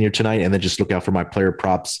 113 here tonight, and then just look out for my player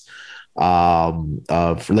props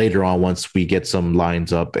for later on once we get some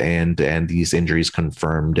lines up and these injuries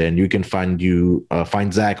confirmed. And you can find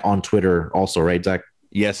Zach on Twitter also, right, Zach?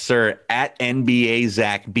 Yes, sir. At NBA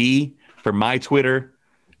Zach B for my Twitter.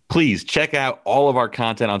 Please check out all of our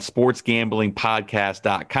content on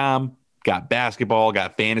sportsgamblingpodcast.com. Got basketball,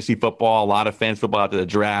 got fantasy football, a lot of fantasy football after the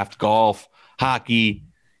draft, golf, hockey,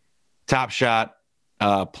 Top Shot.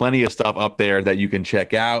 Plenty of stuff up there that you can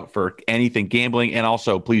check out for anything gambling. And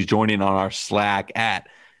also, please join in on our Slack at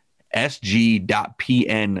sg.pn/Slack.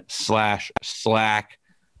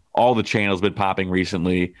 All the channels been popping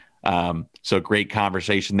recently. So great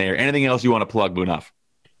conversation there. Anything else you want to plug, Munaf?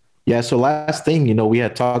 Yeah, so last thing, we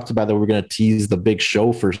had talked about that we're going to tease the big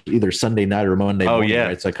show for either Sunday night or Monday morning,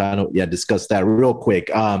 right? So I kind of discussed that real quick.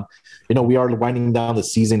 We are winding down the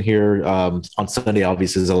season here. On Sunday,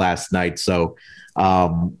 obviously, is the last night. So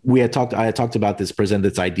I had talked about this,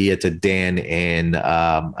 presented this idea to Dan and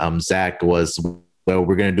Zach was, well,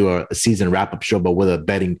 we're going to do a season wrap-up show, but with a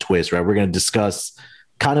betting twist, right? We're going to discuss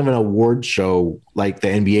kind of an award show like the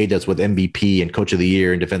NBA does with MVP and Coach of the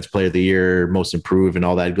Year and Defensive Player of the Year, Most Improved and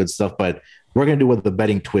all that good stuff. But we're going to do with the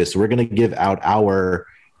betting twist. We're going to give out our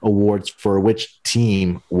awards for which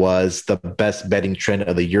team was the best betting trend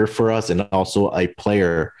of the year for us, and also a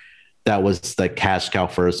player that was the cash cow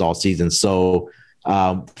for us all season. So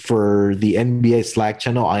for the NBA Slack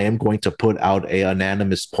channel, I am going to put out a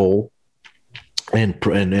anonymous poll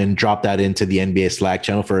and drop that into the NBA Slack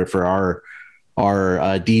channel for our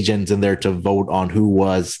DGens in there to vote on who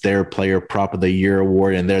was their player prop of the year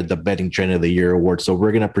award and the betting trend of the year award. So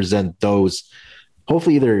we're going to present those.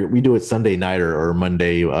 Hopefully either we do it Sunday night or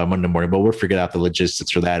Monday morning, but we'll figure out the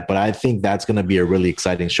logistics for that. But I think that's going to be a really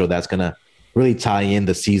exciting show. That's going to really tie in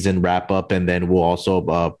the season wrap up. And then we'll also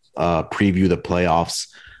preview the playoffs,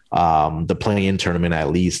 the play-in tournament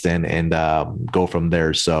at least, and go from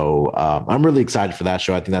there. So I'm really excited for that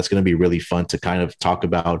show. I think that's going to be really fun to kind of talk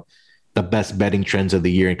about the best betting trends of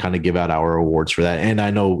the year and kind of give out our awards for that. And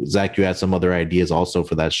I know, Zach, you had some other ideas also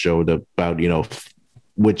for that show about,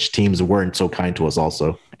 which teams weren't so kind to us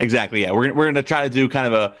also. Exactly. Yeah. We're going to try to do kind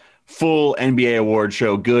of a full NBA award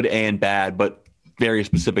show, good and bad, but very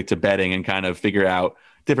specific to betting, and kind of figure out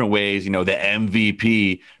different ways, the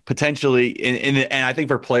MVP potentially. And I think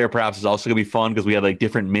for player props is also going to be fun because we had like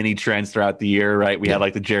different mini trends throughout the year, right? We had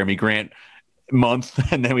like the Jeremy Grant month,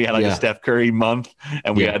 and then we had like a Steph Curry month,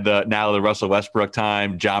 and we had the Russell Westbrook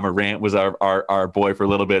time. Ja Morant was our boy for a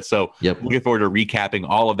little bit. So looking forward to recapping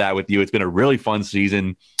all of that with you. It's been a really fun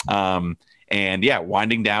season. And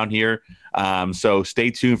winding down here. So stay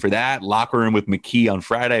tuned for that. Locker Room with McKee on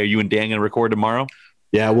Friday. Are you and Dan going to record tomorrow?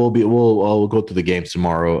 Yeah, we'll go through the games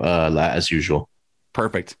tomorrow as usual.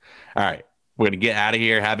 Perfect. All right. We're going to get out of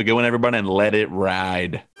here. Have a good one, everyone, and let it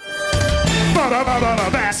ride.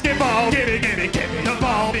 Basketball, give me the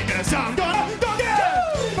ball because I'm gonna dunk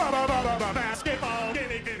it. Basketball, give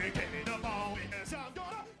me